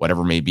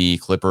 whatever may be.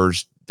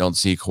 Clippers don't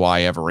see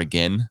Kawhi ever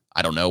again.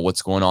 I don't know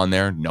what's going on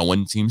there. No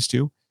one seems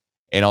to.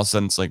 And all of a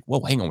sudden it's like,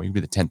 well, hang on, we could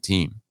be the 10th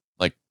team.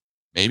 Like,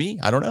 maybe?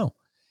 I don't know.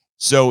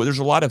 So there's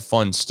a lot of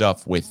fun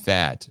stuff with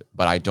that,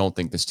 but I don't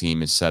think this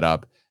team is set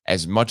up,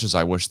 as much as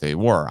I wish they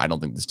were. I don't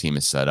think this team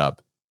is set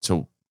up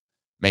to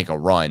make a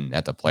run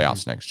at the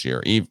playoffs next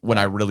year. Even when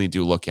I really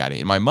do look at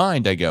it in my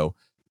mind, I go,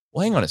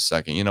 well, hang on a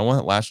second. You know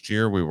what? Last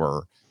year we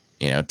were,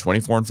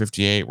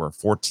 24-58. We're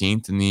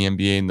 14th in the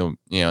NBA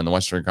in the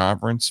Western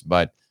Conference.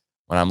 But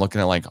when I'm looking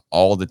at like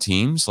all the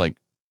teams, like,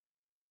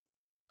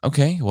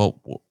 okay, well,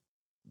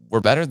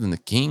 we're better than the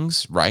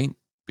Kings, right?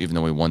 Even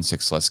though we won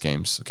 6 less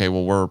games. Okay,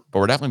 well,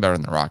 we're definitely better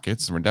than the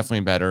Rockets, and we're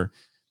definitely better.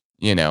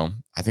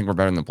 I think we're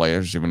better than the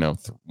Blazers, even though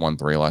won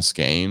 3 less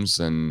games,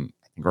 and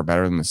I think we're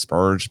better than the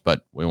Spurs,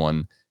 but we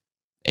won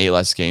 8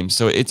 less games.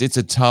 So it's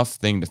a tough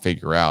thing to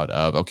figure out.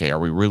 Of okay, are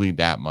we really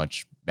that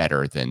much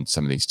better than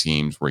some of these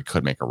teams where we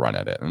could make a run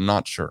at it? I'm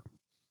not sure.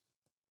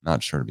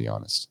 Not sure, to be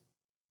honest.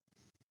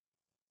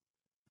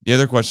 The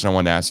other question I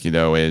wanted to ask you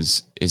though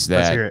is that.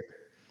 Let's hear it.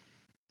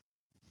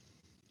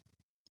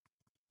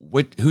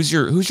 Who's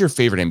your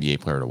favorite NBA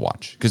player to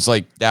watch? Because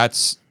like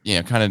that's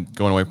kind of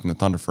going away from the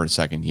Thunder for a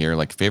second here.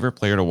 Like favorite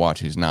player to watch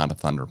who's not a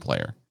Thunder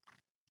player.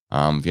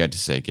 If you had to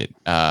say it,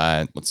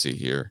 let's see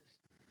here.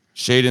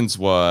 Shaden's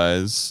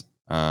was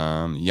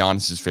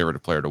Giannis's favorite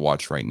player to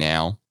watch right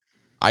now.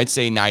 I'd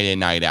say night in,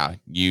 night out.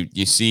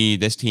 You see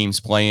this team's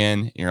playing,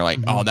 and you're like,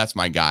 oh, Mhm. that's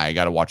my guy. I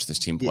got to watch this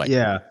team play.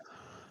 Yeah.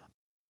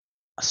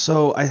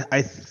 So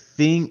I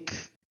think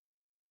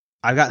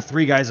I've got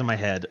three guys in my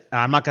head.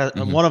 I'm not gonna.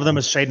 Mhm. One of them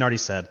is Shaden already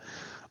said.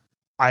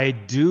 I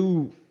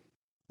do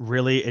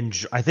really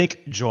enjoy. I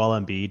think Joel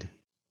Embiid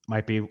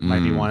might be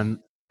Mm, one,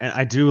 and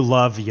I do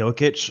love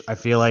Jokic. I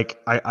feel like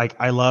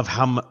I love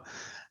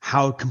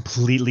how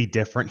completely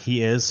different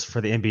he is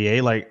for the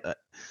NBA. Like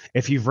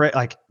if you've read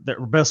like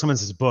Bill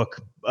Simmons'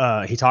 book,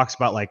 he talks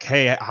about like,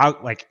 hey, how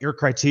like your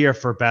criteria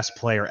for best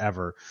player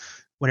ever.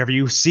 Whenever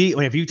you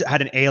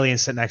had an alien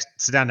sit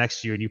down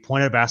next to you and you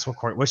point at a basketball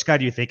court, which guy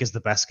do you think is the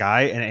best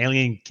guy? And an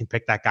alien can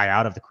pick that guy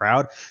out of the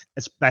crowd.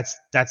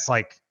 That's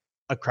like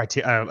a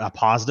criteria, a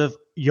positive.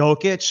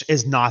 Jokic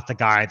is not the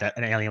guy that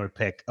an alien would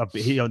pick.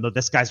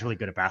 This guy's really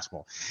good at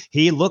basketball.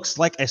 He looks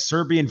like a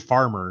Serbian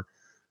farmer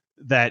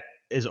that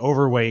is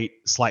overweight,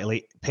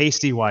 slightly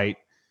pasty white,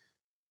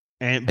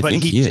 and I but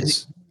think he. he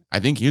is. I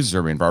think he is a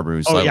Serbian barber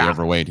who's Oh slightly yeah,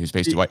 overweight, who's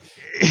pasty white.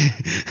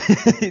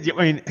 I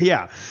mean,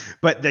 yeah,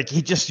 but like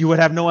you would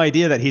have no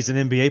idea that he's an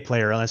NBA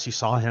player unless you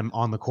saw him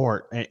on the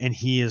court, and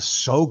he is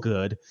so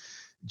good,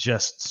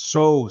 just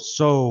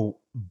so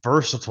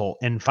versatile,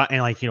 and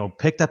like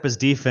picked up his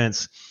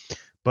defense,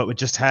 but would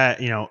just had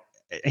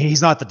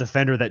he's not the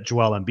defender that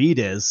Joel Embiid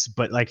is,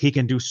 but like he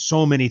can do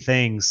so many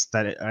things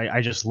that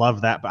I just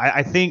love that. But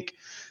I think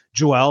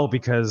Joel,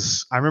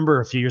 because I remember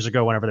a few years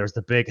ago whenever there was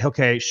the big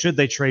okay, should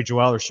they trade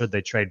Joel or should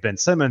they trade Ben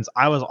Simmons?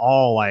 I was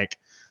all like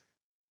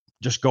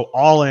just go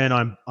all in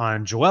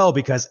on Joel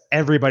because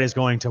everybody's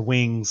going to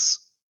wings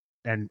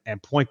and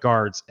point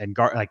guards and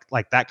guard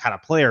like that kind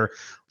of player.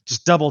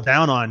 Just double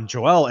down on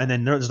Joel, and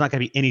then there's not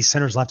going to be any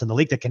centers left in the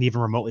league that can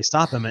even remotely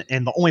stop him.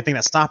 And the only thing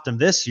that stopped him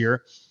this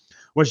year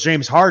was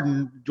James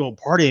Harden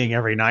partying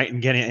every night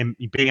and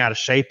being out of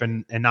shape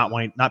and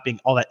not being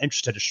all that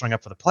interested in showing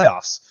up for the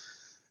playoffs.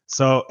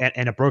 So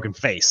and a broken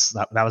face.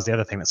 That was the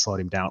other thing that slowed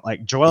him down.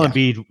 Like Joel Yeah.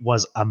 Embiid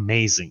was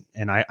amazing,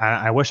 and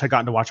I wish I'd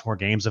gotten to watch more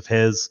games of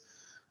his.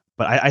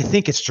 But I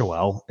think it's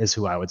Joel is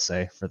who I would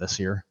say for this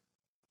year.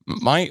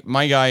 My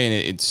guy,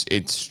 and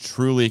it's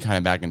truly kind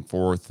of back and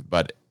forth,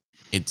 but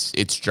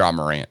it's Ja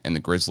Morant and the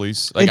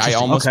Grizzlies. Like I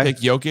Interesting. almost Okay.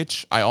 pick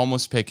Jokic. I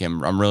almost pick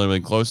him. I'm really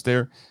close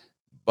there,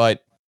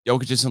 but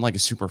Jokic isn't like a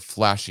super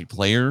flashy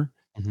player,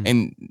 Mhm.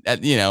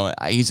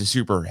 and he's a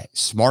super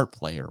smart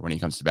player when he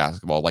comes to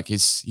basketball. Like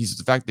he's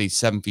the fact that he's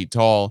 7 feet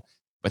tall,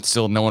 but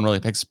still no one really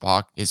picks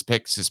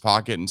his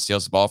pocket and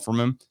steals the ball from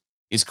him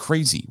is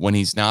crazy. When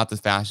he's not the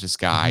fastest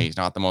guy, Mhm. he's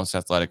not the most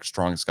athletic,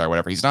 strongest guy,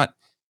 whatever. He's not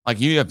like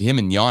you have him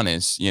and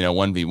Giannis,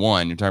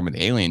 1v1. You're talking about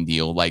the alien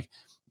deal. Like,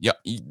 yeah,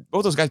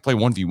 both those guys play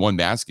 1v1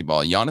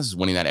 basketball. Giannis is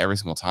winning that every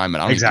single time,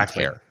 and I don't even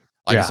Exactly. care.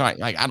 Like, it's Yeah. not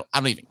like I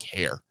don't even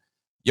care.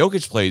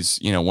 Jokic plays,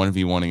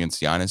 1v1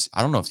 against Giannis.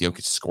 I don't know if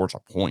Jokic scores a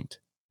point.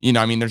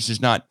 I mean, there's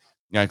just not,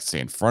 I can stay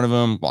in front of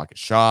him, block a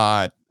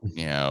shot,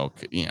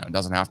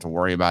 doesn't have to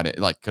worry about it.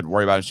 Like, could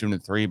worry about it shooting a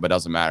three, but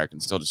doesn't matter.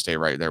 Can still just stay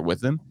right there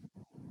with him.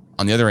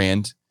 On the other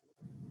hand,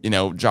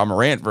 Ja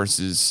Morant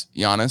versus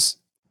Giannis,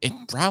 it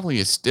probably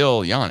is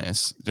still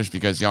Giannis just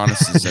because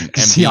Giannis is an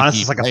Because Giannis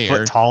MVP is like a foot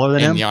player taller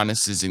than and him.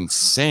 Giannis is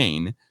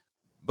insane.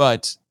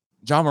 But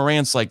Ja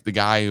Morant's like the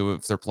guy who,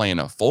 if they're playing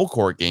a full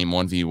court game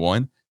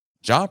 1v1,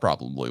 Ja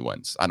probably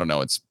wins. I don't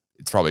know. It's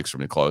probably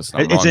extremely close and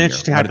I'm It's wrong an here,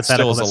 interesting but it still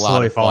hypothetical is a that's lot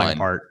slowly of falling fun.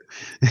 apart.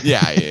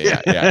 Yeah.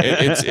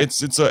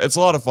 It's a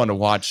lot of fun to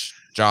watch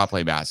Ja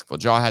play basketball.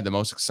 Ja had the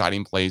most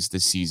exciting plays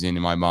this season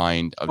in my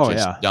mind of Oh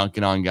just yeah.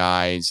 dunking on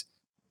guys.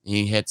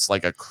 He hits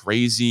like a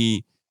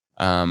crazy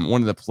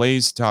one of the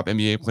top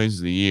NBA plays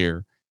of the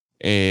year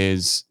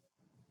is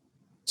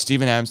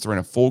Steven Adams throwing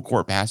a full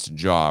court pass to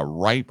Ja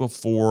right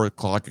before the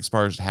clock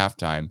expires at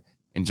halftime,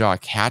 and Ja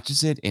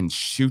catches it and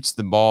shoots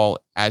the ball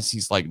as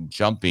he's like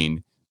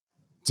jumping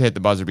to hit the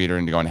buzzer beater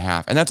and to go in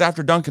half. And that's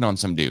after dunking on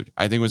some dude.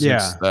 I think it was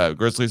against Yeah. the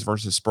Grizzlies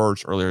versus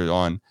Spurs earlier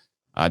on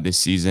this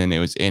season. It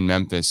was in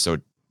Memphis. So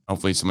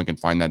hopefully someone can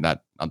find that.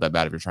 Not that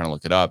bad if you're trying to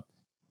look it up.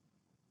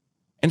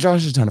 And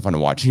Josh is a ton of fun to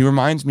watch. He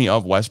reminds me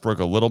of Westbrook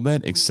a little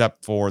bit,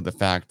 except for the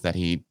fact that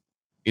he's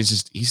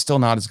still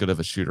not as good of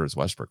a shooter as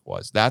Westbrook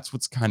was. That's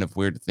what's kind of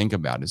weird to think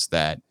about is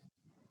that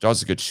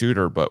Josh's a good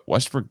shooter, but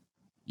Westbrook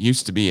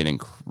used to be an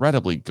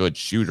incredibly good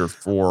shooter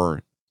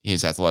for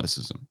his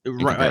athleticism in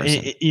Right.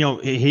 comparison.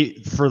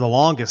 He for the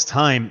longest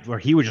time where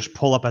he would just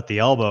pull up at the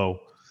elbow,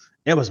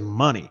 it was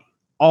money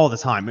all the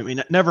time. I mean,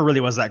 it never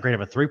really was that great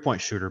of a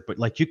 3-point shooter, but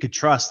like you could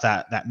trust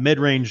that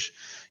mid-range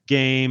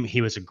game.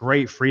 He was a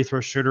great free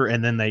throw shooter,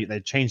 and then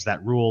they changed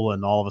that rule,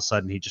 and all of a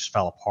sudden he just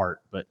fell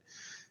apart. But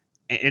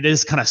it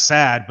is kind of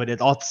sad, but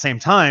all at the same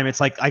time,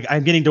 it's like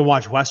I'm getting to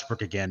watch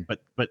Westbrook again,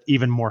 but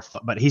even more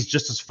fun. But he's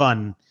just as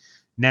fun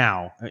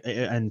now,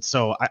 and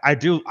so I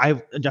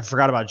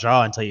forgot about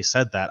Ja until you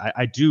said that.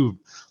 I do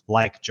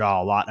like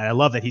Ja a lot, and I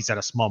love that he's at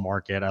a small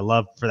market. I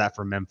love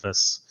for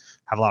Memphis.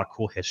 Have a lot of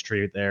cool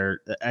history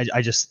there.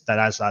 I just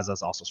that's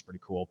also pretty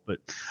cool. But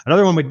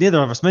another one we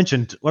neither of us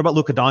mentioned. What about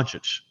Luka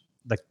Doncic?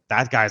 like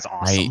that guy's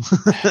awesome.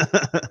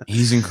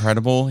 He's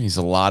incredible. He's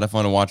a lot of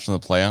fun to watch in the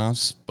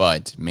playoffs.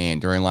 But man,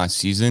 during last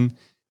season,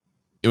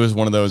 it was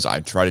one of those I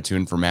tried to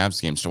tune in for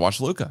Mavs games to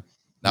watch Luca.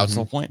 That was the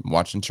whole point.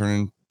 Watching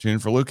tune in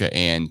for Luca,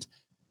 and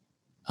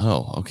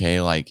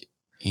okay, like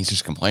he's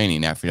just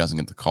complaining after he doesn't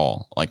get the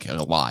call, like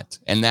a lot,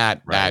 and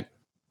that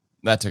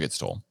took its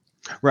toll.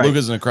 Right.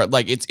 Luka's an incredible.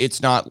 Like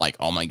it's not like,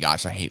 oh my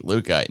gosh, I hate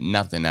Luka.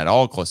 Nothing at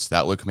all close to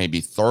that. Luka may be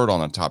third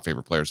on the top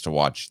favorite players to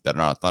watch that are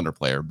not a Thunder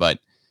player, but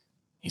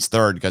he's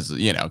third because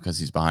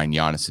he's behind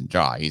Giannis and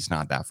Ja. He's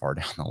not that far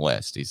down the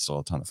list. He's still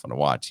a ton of fun to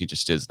watch. He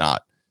just is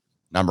not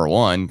number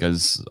one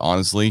because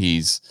honestly,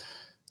 he's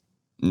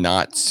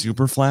not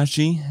super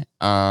flashy.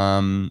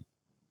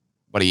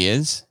 But he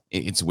is.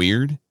 It's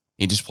weird.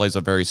 He just plays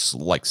a very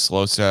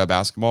slow style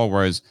basketball,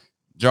 whereas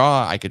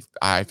Ja,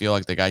 I feel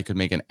like the guy could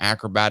make an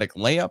acrobatic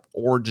layup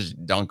or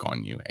just dunk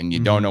on you, and you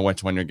don't know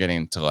which one you're getting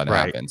until it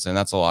happens, and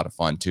that's a lot of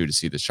fun too to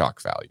see the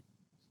shock value.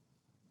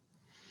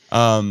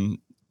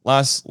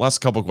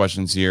 Last couple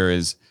questions here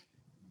is,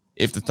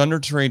 if the Thunder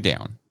trade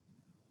down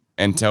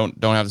and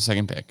don't have the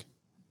second pick,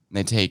 and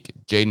they take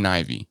Jaden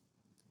Ivey,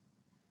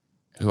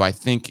 who I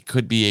think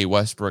could be a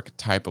Westbrook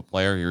type of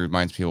player. He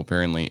reminds people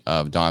apparently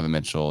of Donovan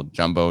Mitchell,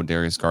 Jumbo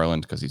Darius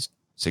Garland, because he's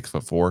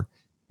 6'4",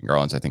 and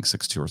Garland's I think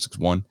 6'2" or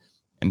 6'1",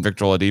 and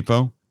Victor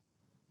Oladipo.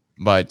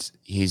 But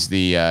he's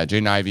the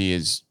Jaden Ivey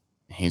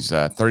he's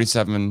a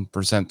 37%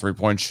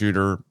 3-point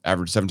shooter,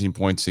 averaged 17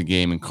 points a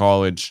game in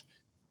college,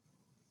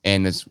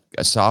 and is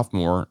a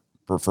sophomore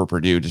for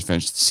Purdue. Just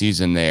finished the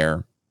season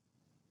there.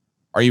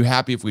 Are you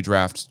happy if we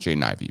draft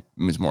Jaden Ivey?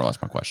 Is more or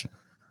less my question.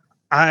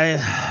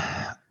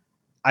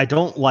 I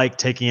don't like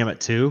taking him at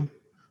 2.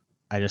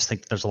 I just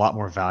think there's a lot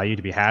more value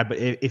to be had. But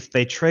if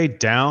they trade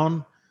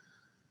down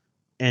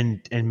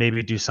and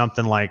maybe do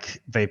something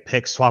like they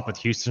pick swap with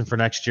Houston for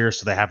next year,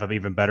 so they have an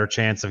even better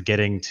chance of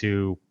getting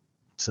to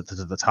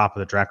the top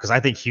of the draft, because I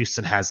think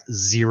Houston has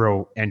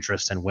zero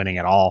interest in winning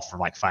at all for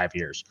like 5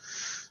 years.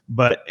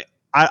 But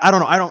I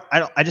don't know.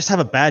 I just have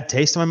a bad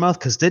taste in my mouth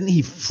because didn't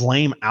he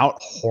flame out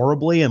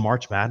horribly in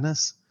March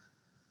Madness?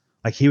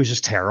 Like he was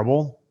just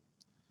terrible.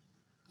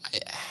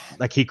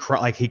 Like he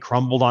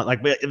crumbled on, like,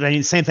 I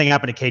mean, same thing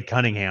happened to Cade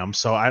Cunningham.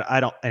 So I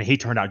don't, and he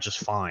turned out just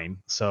fine.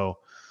 So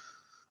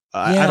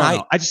I don't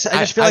know. I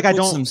just feel like I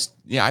don't.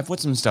 I put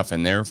some stuff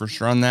in there for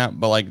sure on that,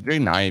 but like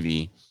Jaden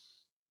Ivey,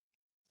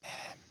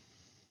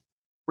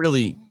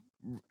 really,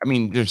 I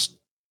mean,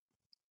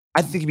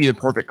 I think he'd be the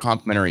perfect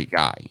complementary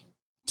guy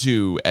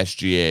to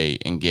SGA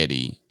and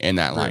Giddey in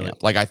that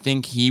lineup. Like I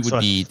think he would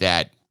be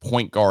that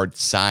point guard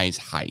size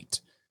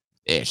height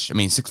ish. I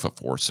mean,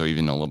 6'4", so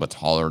even a little bit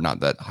taller. Not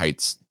that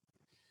height's,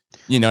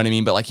 you know what I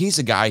mean? But like he's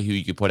a guy who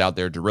you could put out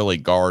there to really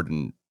guard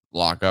and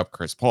lock up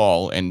Chris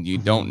Paul, and you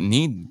don't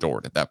need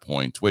Dort at that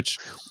point, which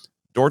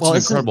Dort's an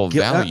incredible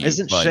value.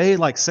 Isn't Shea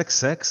like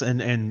 6'6"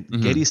 and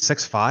Giddey's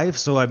 6'5"?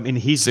 So I mean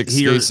he's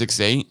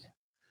 6'8".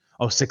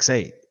 Oh,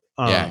 6'8".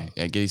 Yeah,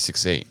 Giddey's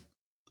 6'8".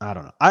 I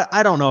don't know.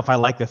 I don't know if I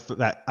like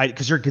that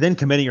because you're then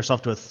committing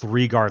yourself to a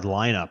 3-guard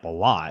lineup a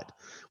lot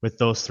with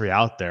those 3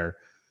 out there.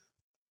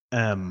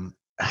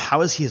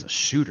 How is he as a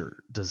shooter?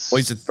 Well,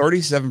 he's a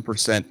 37%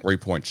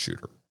 3-point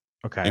shooter.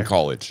 Okay. In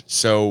college.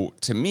 So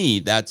to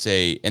me, that's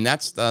on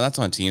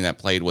a team that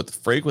played with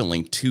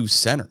frequently 2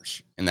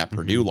 centers in that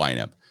Purdue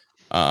lineup.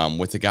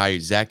 With the guy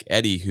Zach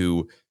Edey,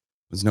 who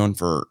was known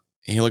for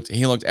he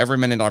looked every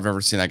minute I've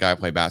ever seen that guy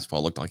play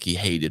basketball looked like he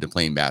hated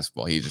playing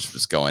basketball. He just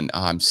was going,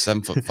 I'm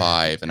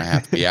 7'5" and I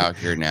have to be out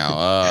here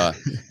now.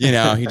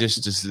 He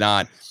just does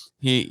not.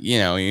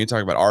 You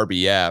talk about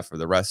RBF or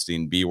the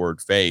resting B word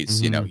face.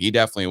 He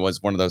definitely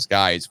was one of those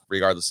guys,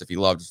 regardless if he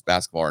loved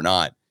basketball or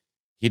not.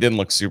 He didn't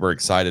look super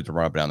excited to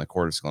run up and down the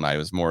court at school night. It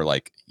was more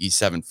like he's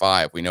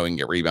 7'5". We know he can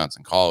get rebounds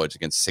in college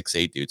against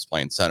 6'8" dudes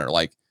playing center.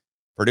 Like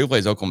Purdue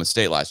plays Oklahoma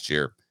State last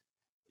year.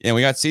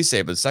 We got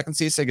Cisse, but the second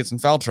Cisse gets in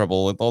foul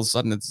trouble, all of a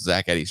sudden it's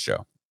Zach Edey's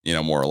show,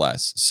 more or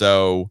less.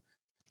 So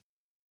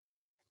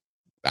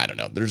I don't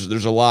know.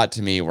 There's a lot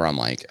to me where I'm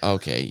like,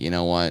 okay, you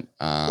know what?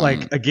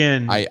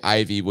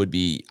 Ivy would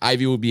be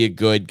a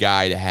good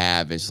guy to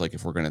have. It's like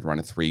if we're going to run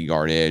a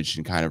 3-guard edge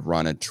and kind of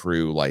run a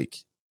true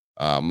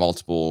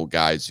multiple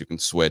guys you can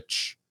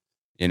switch,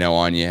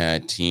 on you,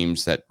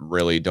 teams that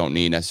really don't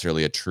need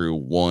necessarily a true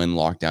one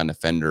lockdown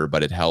defender,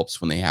 but it helps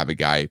when they have a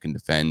guy who can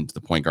defend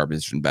the point guard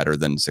position better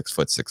than 6'6"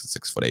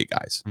 and 6'8"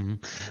 guys.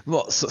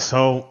 Well,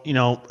 so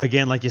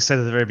again, like you said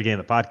at the very beginning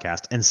of the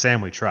podcast, and Sam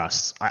we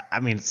trust. I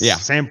mean,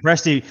 Sam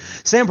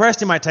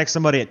Presti might take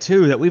somebody at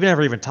 2 that we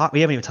haven't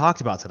even talked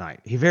about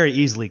tonight. He very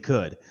easily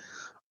could,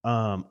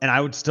 and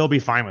I would still be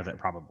fine with it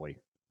probably.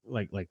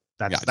 Like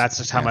that's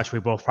just how much we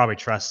both probably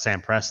trust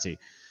Sam Presti.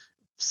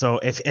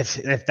 So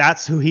if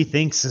that's who he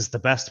thinks is the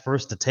best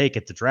person to take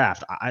at the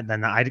draft,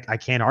 then I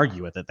can't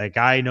argue with it. That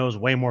guy knows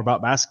way more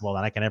about basketball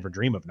than I can ever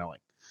dream of knowing.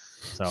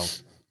 So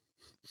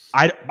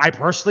I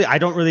personally I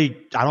don't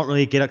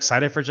really get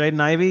excited for Jaden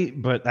Ivey,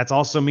 but that's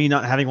also me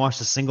not having watched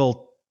a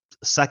single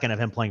second of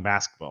him playing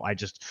basketball. I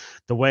just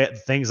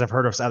the things I've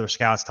heard of other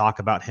scouts talk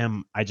about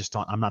him,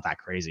 I'm not that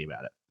crazy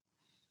about it.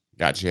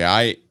 Gotcha. Yeah,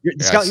 I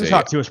Scout say,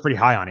 Utah too was pretty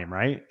high on him,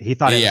 right? He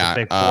thought it was a yeah,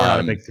 big four, not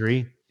a big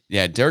three.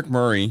 yeah. Derek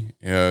Murray,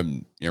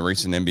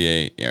 recent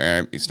NBA,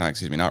 it's not,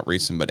 excuse me, not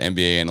recent, but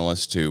NBA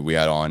analyst too. We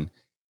had on.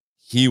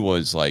 He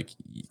was like,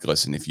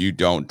 listen, if you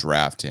don't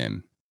draft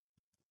him,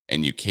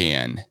 and you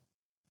can,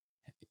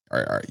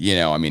 or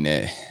I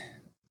mean,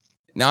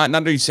 not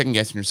are you second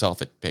guessing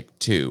yourself at pick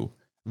 2,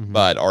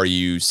 but are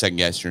you second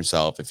guessing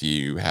yourself if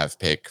you have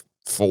pick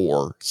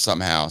 4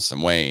 somehow,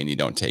 some way, and you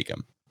don't take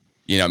him?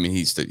 I mean,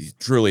 he's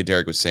truly,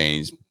 Derek was saying,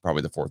 he's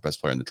probably the 4th best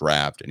player in the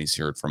draft, and he's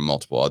heard from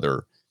multiple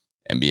other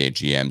NBA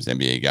GMs,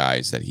 NBA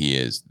guys, that he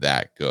is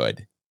that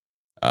good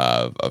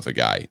of a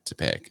guy to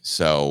pick.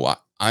 So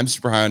I'm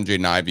super high on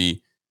Jaden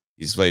Ivey.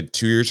 He's played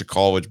 2 years of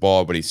college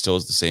ball, but he still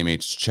is the same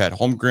age as Chet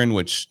Holmgren,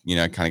 which,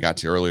 I kind of got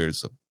to earlier,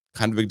 is a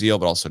kind of big deal,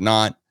 but also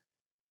not.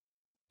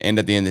 And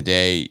at the end of the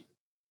day,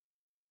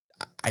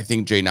 I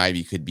think Jaden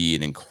Ivey could be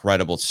an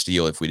incredible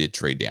steal if we did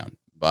trade down.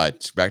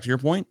 But back to your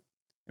point,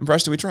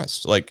 impressed that we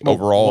trust. Like,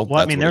 overall,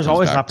 I that's mean, what it there's comes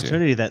always an back to.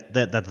 opportunity that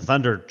the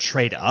Thunder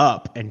trade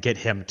up and get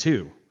him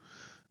too.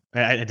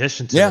 In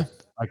addition to Yeah.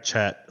 like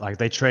Chet, like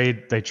they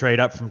trade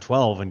up from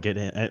 12 and get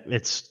in.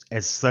 It's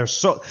there's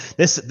so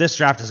this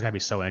draft is gonna be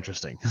so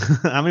interesting.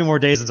 How many more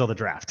days until the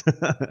draft?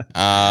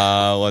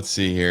 Let's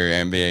see here.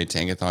 NBA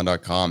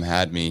Tankathon.com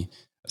had me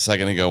a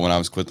second ago when I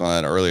was clicking on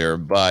that earlier.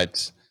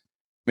 But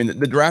I mean,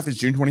 the draft is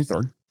June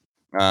 23rd.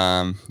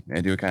 I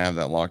do kind of have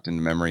that locked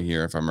into memory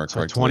here, if I'm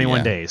correctly.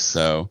 21 days.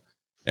 So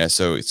yeah,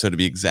 so to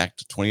be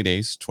exact, 20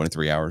 days,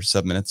 23 hours,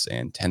 7 minutes,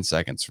 and 10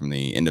 seconds from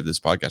the end of this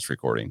podcast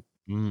recording.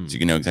 So you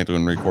can know exactly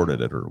when we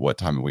recorded it or what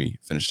time we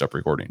finished up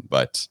recording.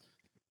 But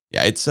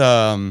yeah, it's be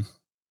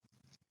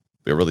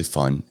a really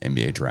fun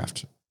NBA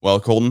draft. Well,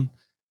 Colton,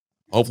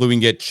 hopefully we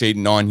can get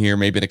Shaden on here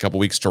maybe in a couple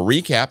weeks to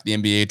recap the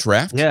NBA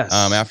draft. Yes.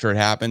 After it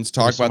happens,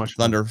 talk about the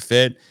Thunder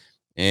fit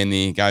and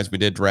the guys we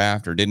did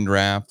draft or didn't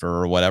draft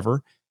or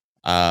whatever.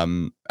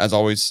 As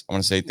always, I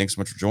want to say thanks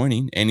so much for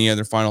joining. Any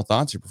other final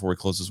thoughts here before we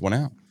close this one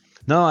out?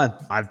 No,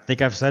 I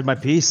think I've said my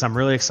piece. I'm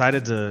really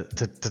excited to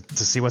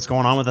see what's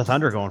going on with the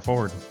Thunder going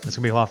forward. It's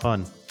gonna be a lot of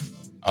fun.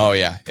 Oh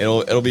yeah,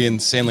 it'll be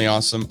insanely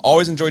awesome.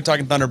 Always enjoy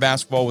talking Thunder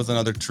basketball with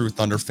another true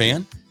Thunder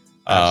fan.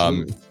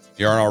 Absolutely. If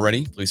you aren't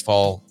already, please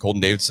follow Colton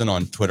Davidson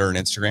on Twitter and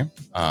Instagram.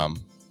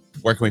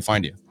 Where can we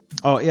find you?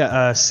 Oh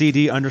yeah,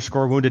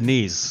 CD_wounded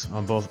knees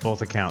on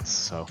both accounts.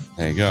 So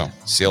there you go.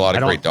 See a lot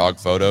of great dog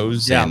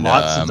photos. Yeah, and,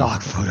 lots of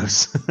dog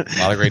photos. A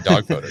lot of great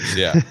dog photos.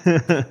 Yeah.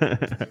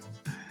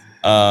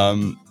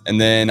 And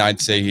then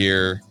I'd say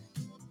here,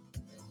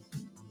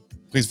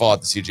 please follow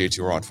the CJ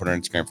Tour on Twitter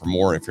and Instagram for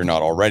more if you're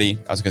not already.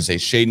 I was going to say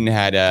Shaden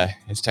had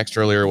his text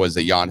earlier was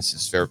that Giannis is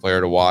his favorite player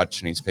to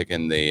watch, and he's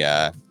picking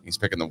the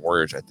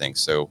Warriors, I think.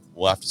 So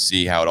we'll have to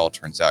see how it all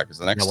turns out, because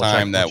the next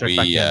time that we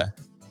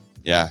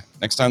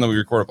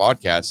record a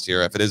podcast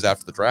here, if it is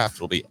after the draft,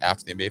 it'll be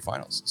after the NBA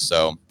Finals.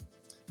 So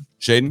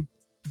Shaden,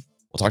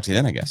 we'll talk to you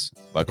then, I guess.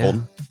 But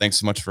Colton, thanks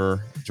so much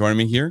for joining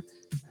me here.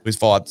 Please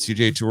follow the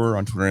CJ Tour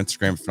on Twitter and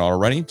Instagram if not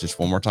already. Just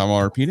one more time,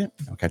 I'll repeat it.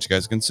 I'll catch you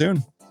guys again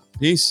soon.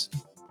 Peace.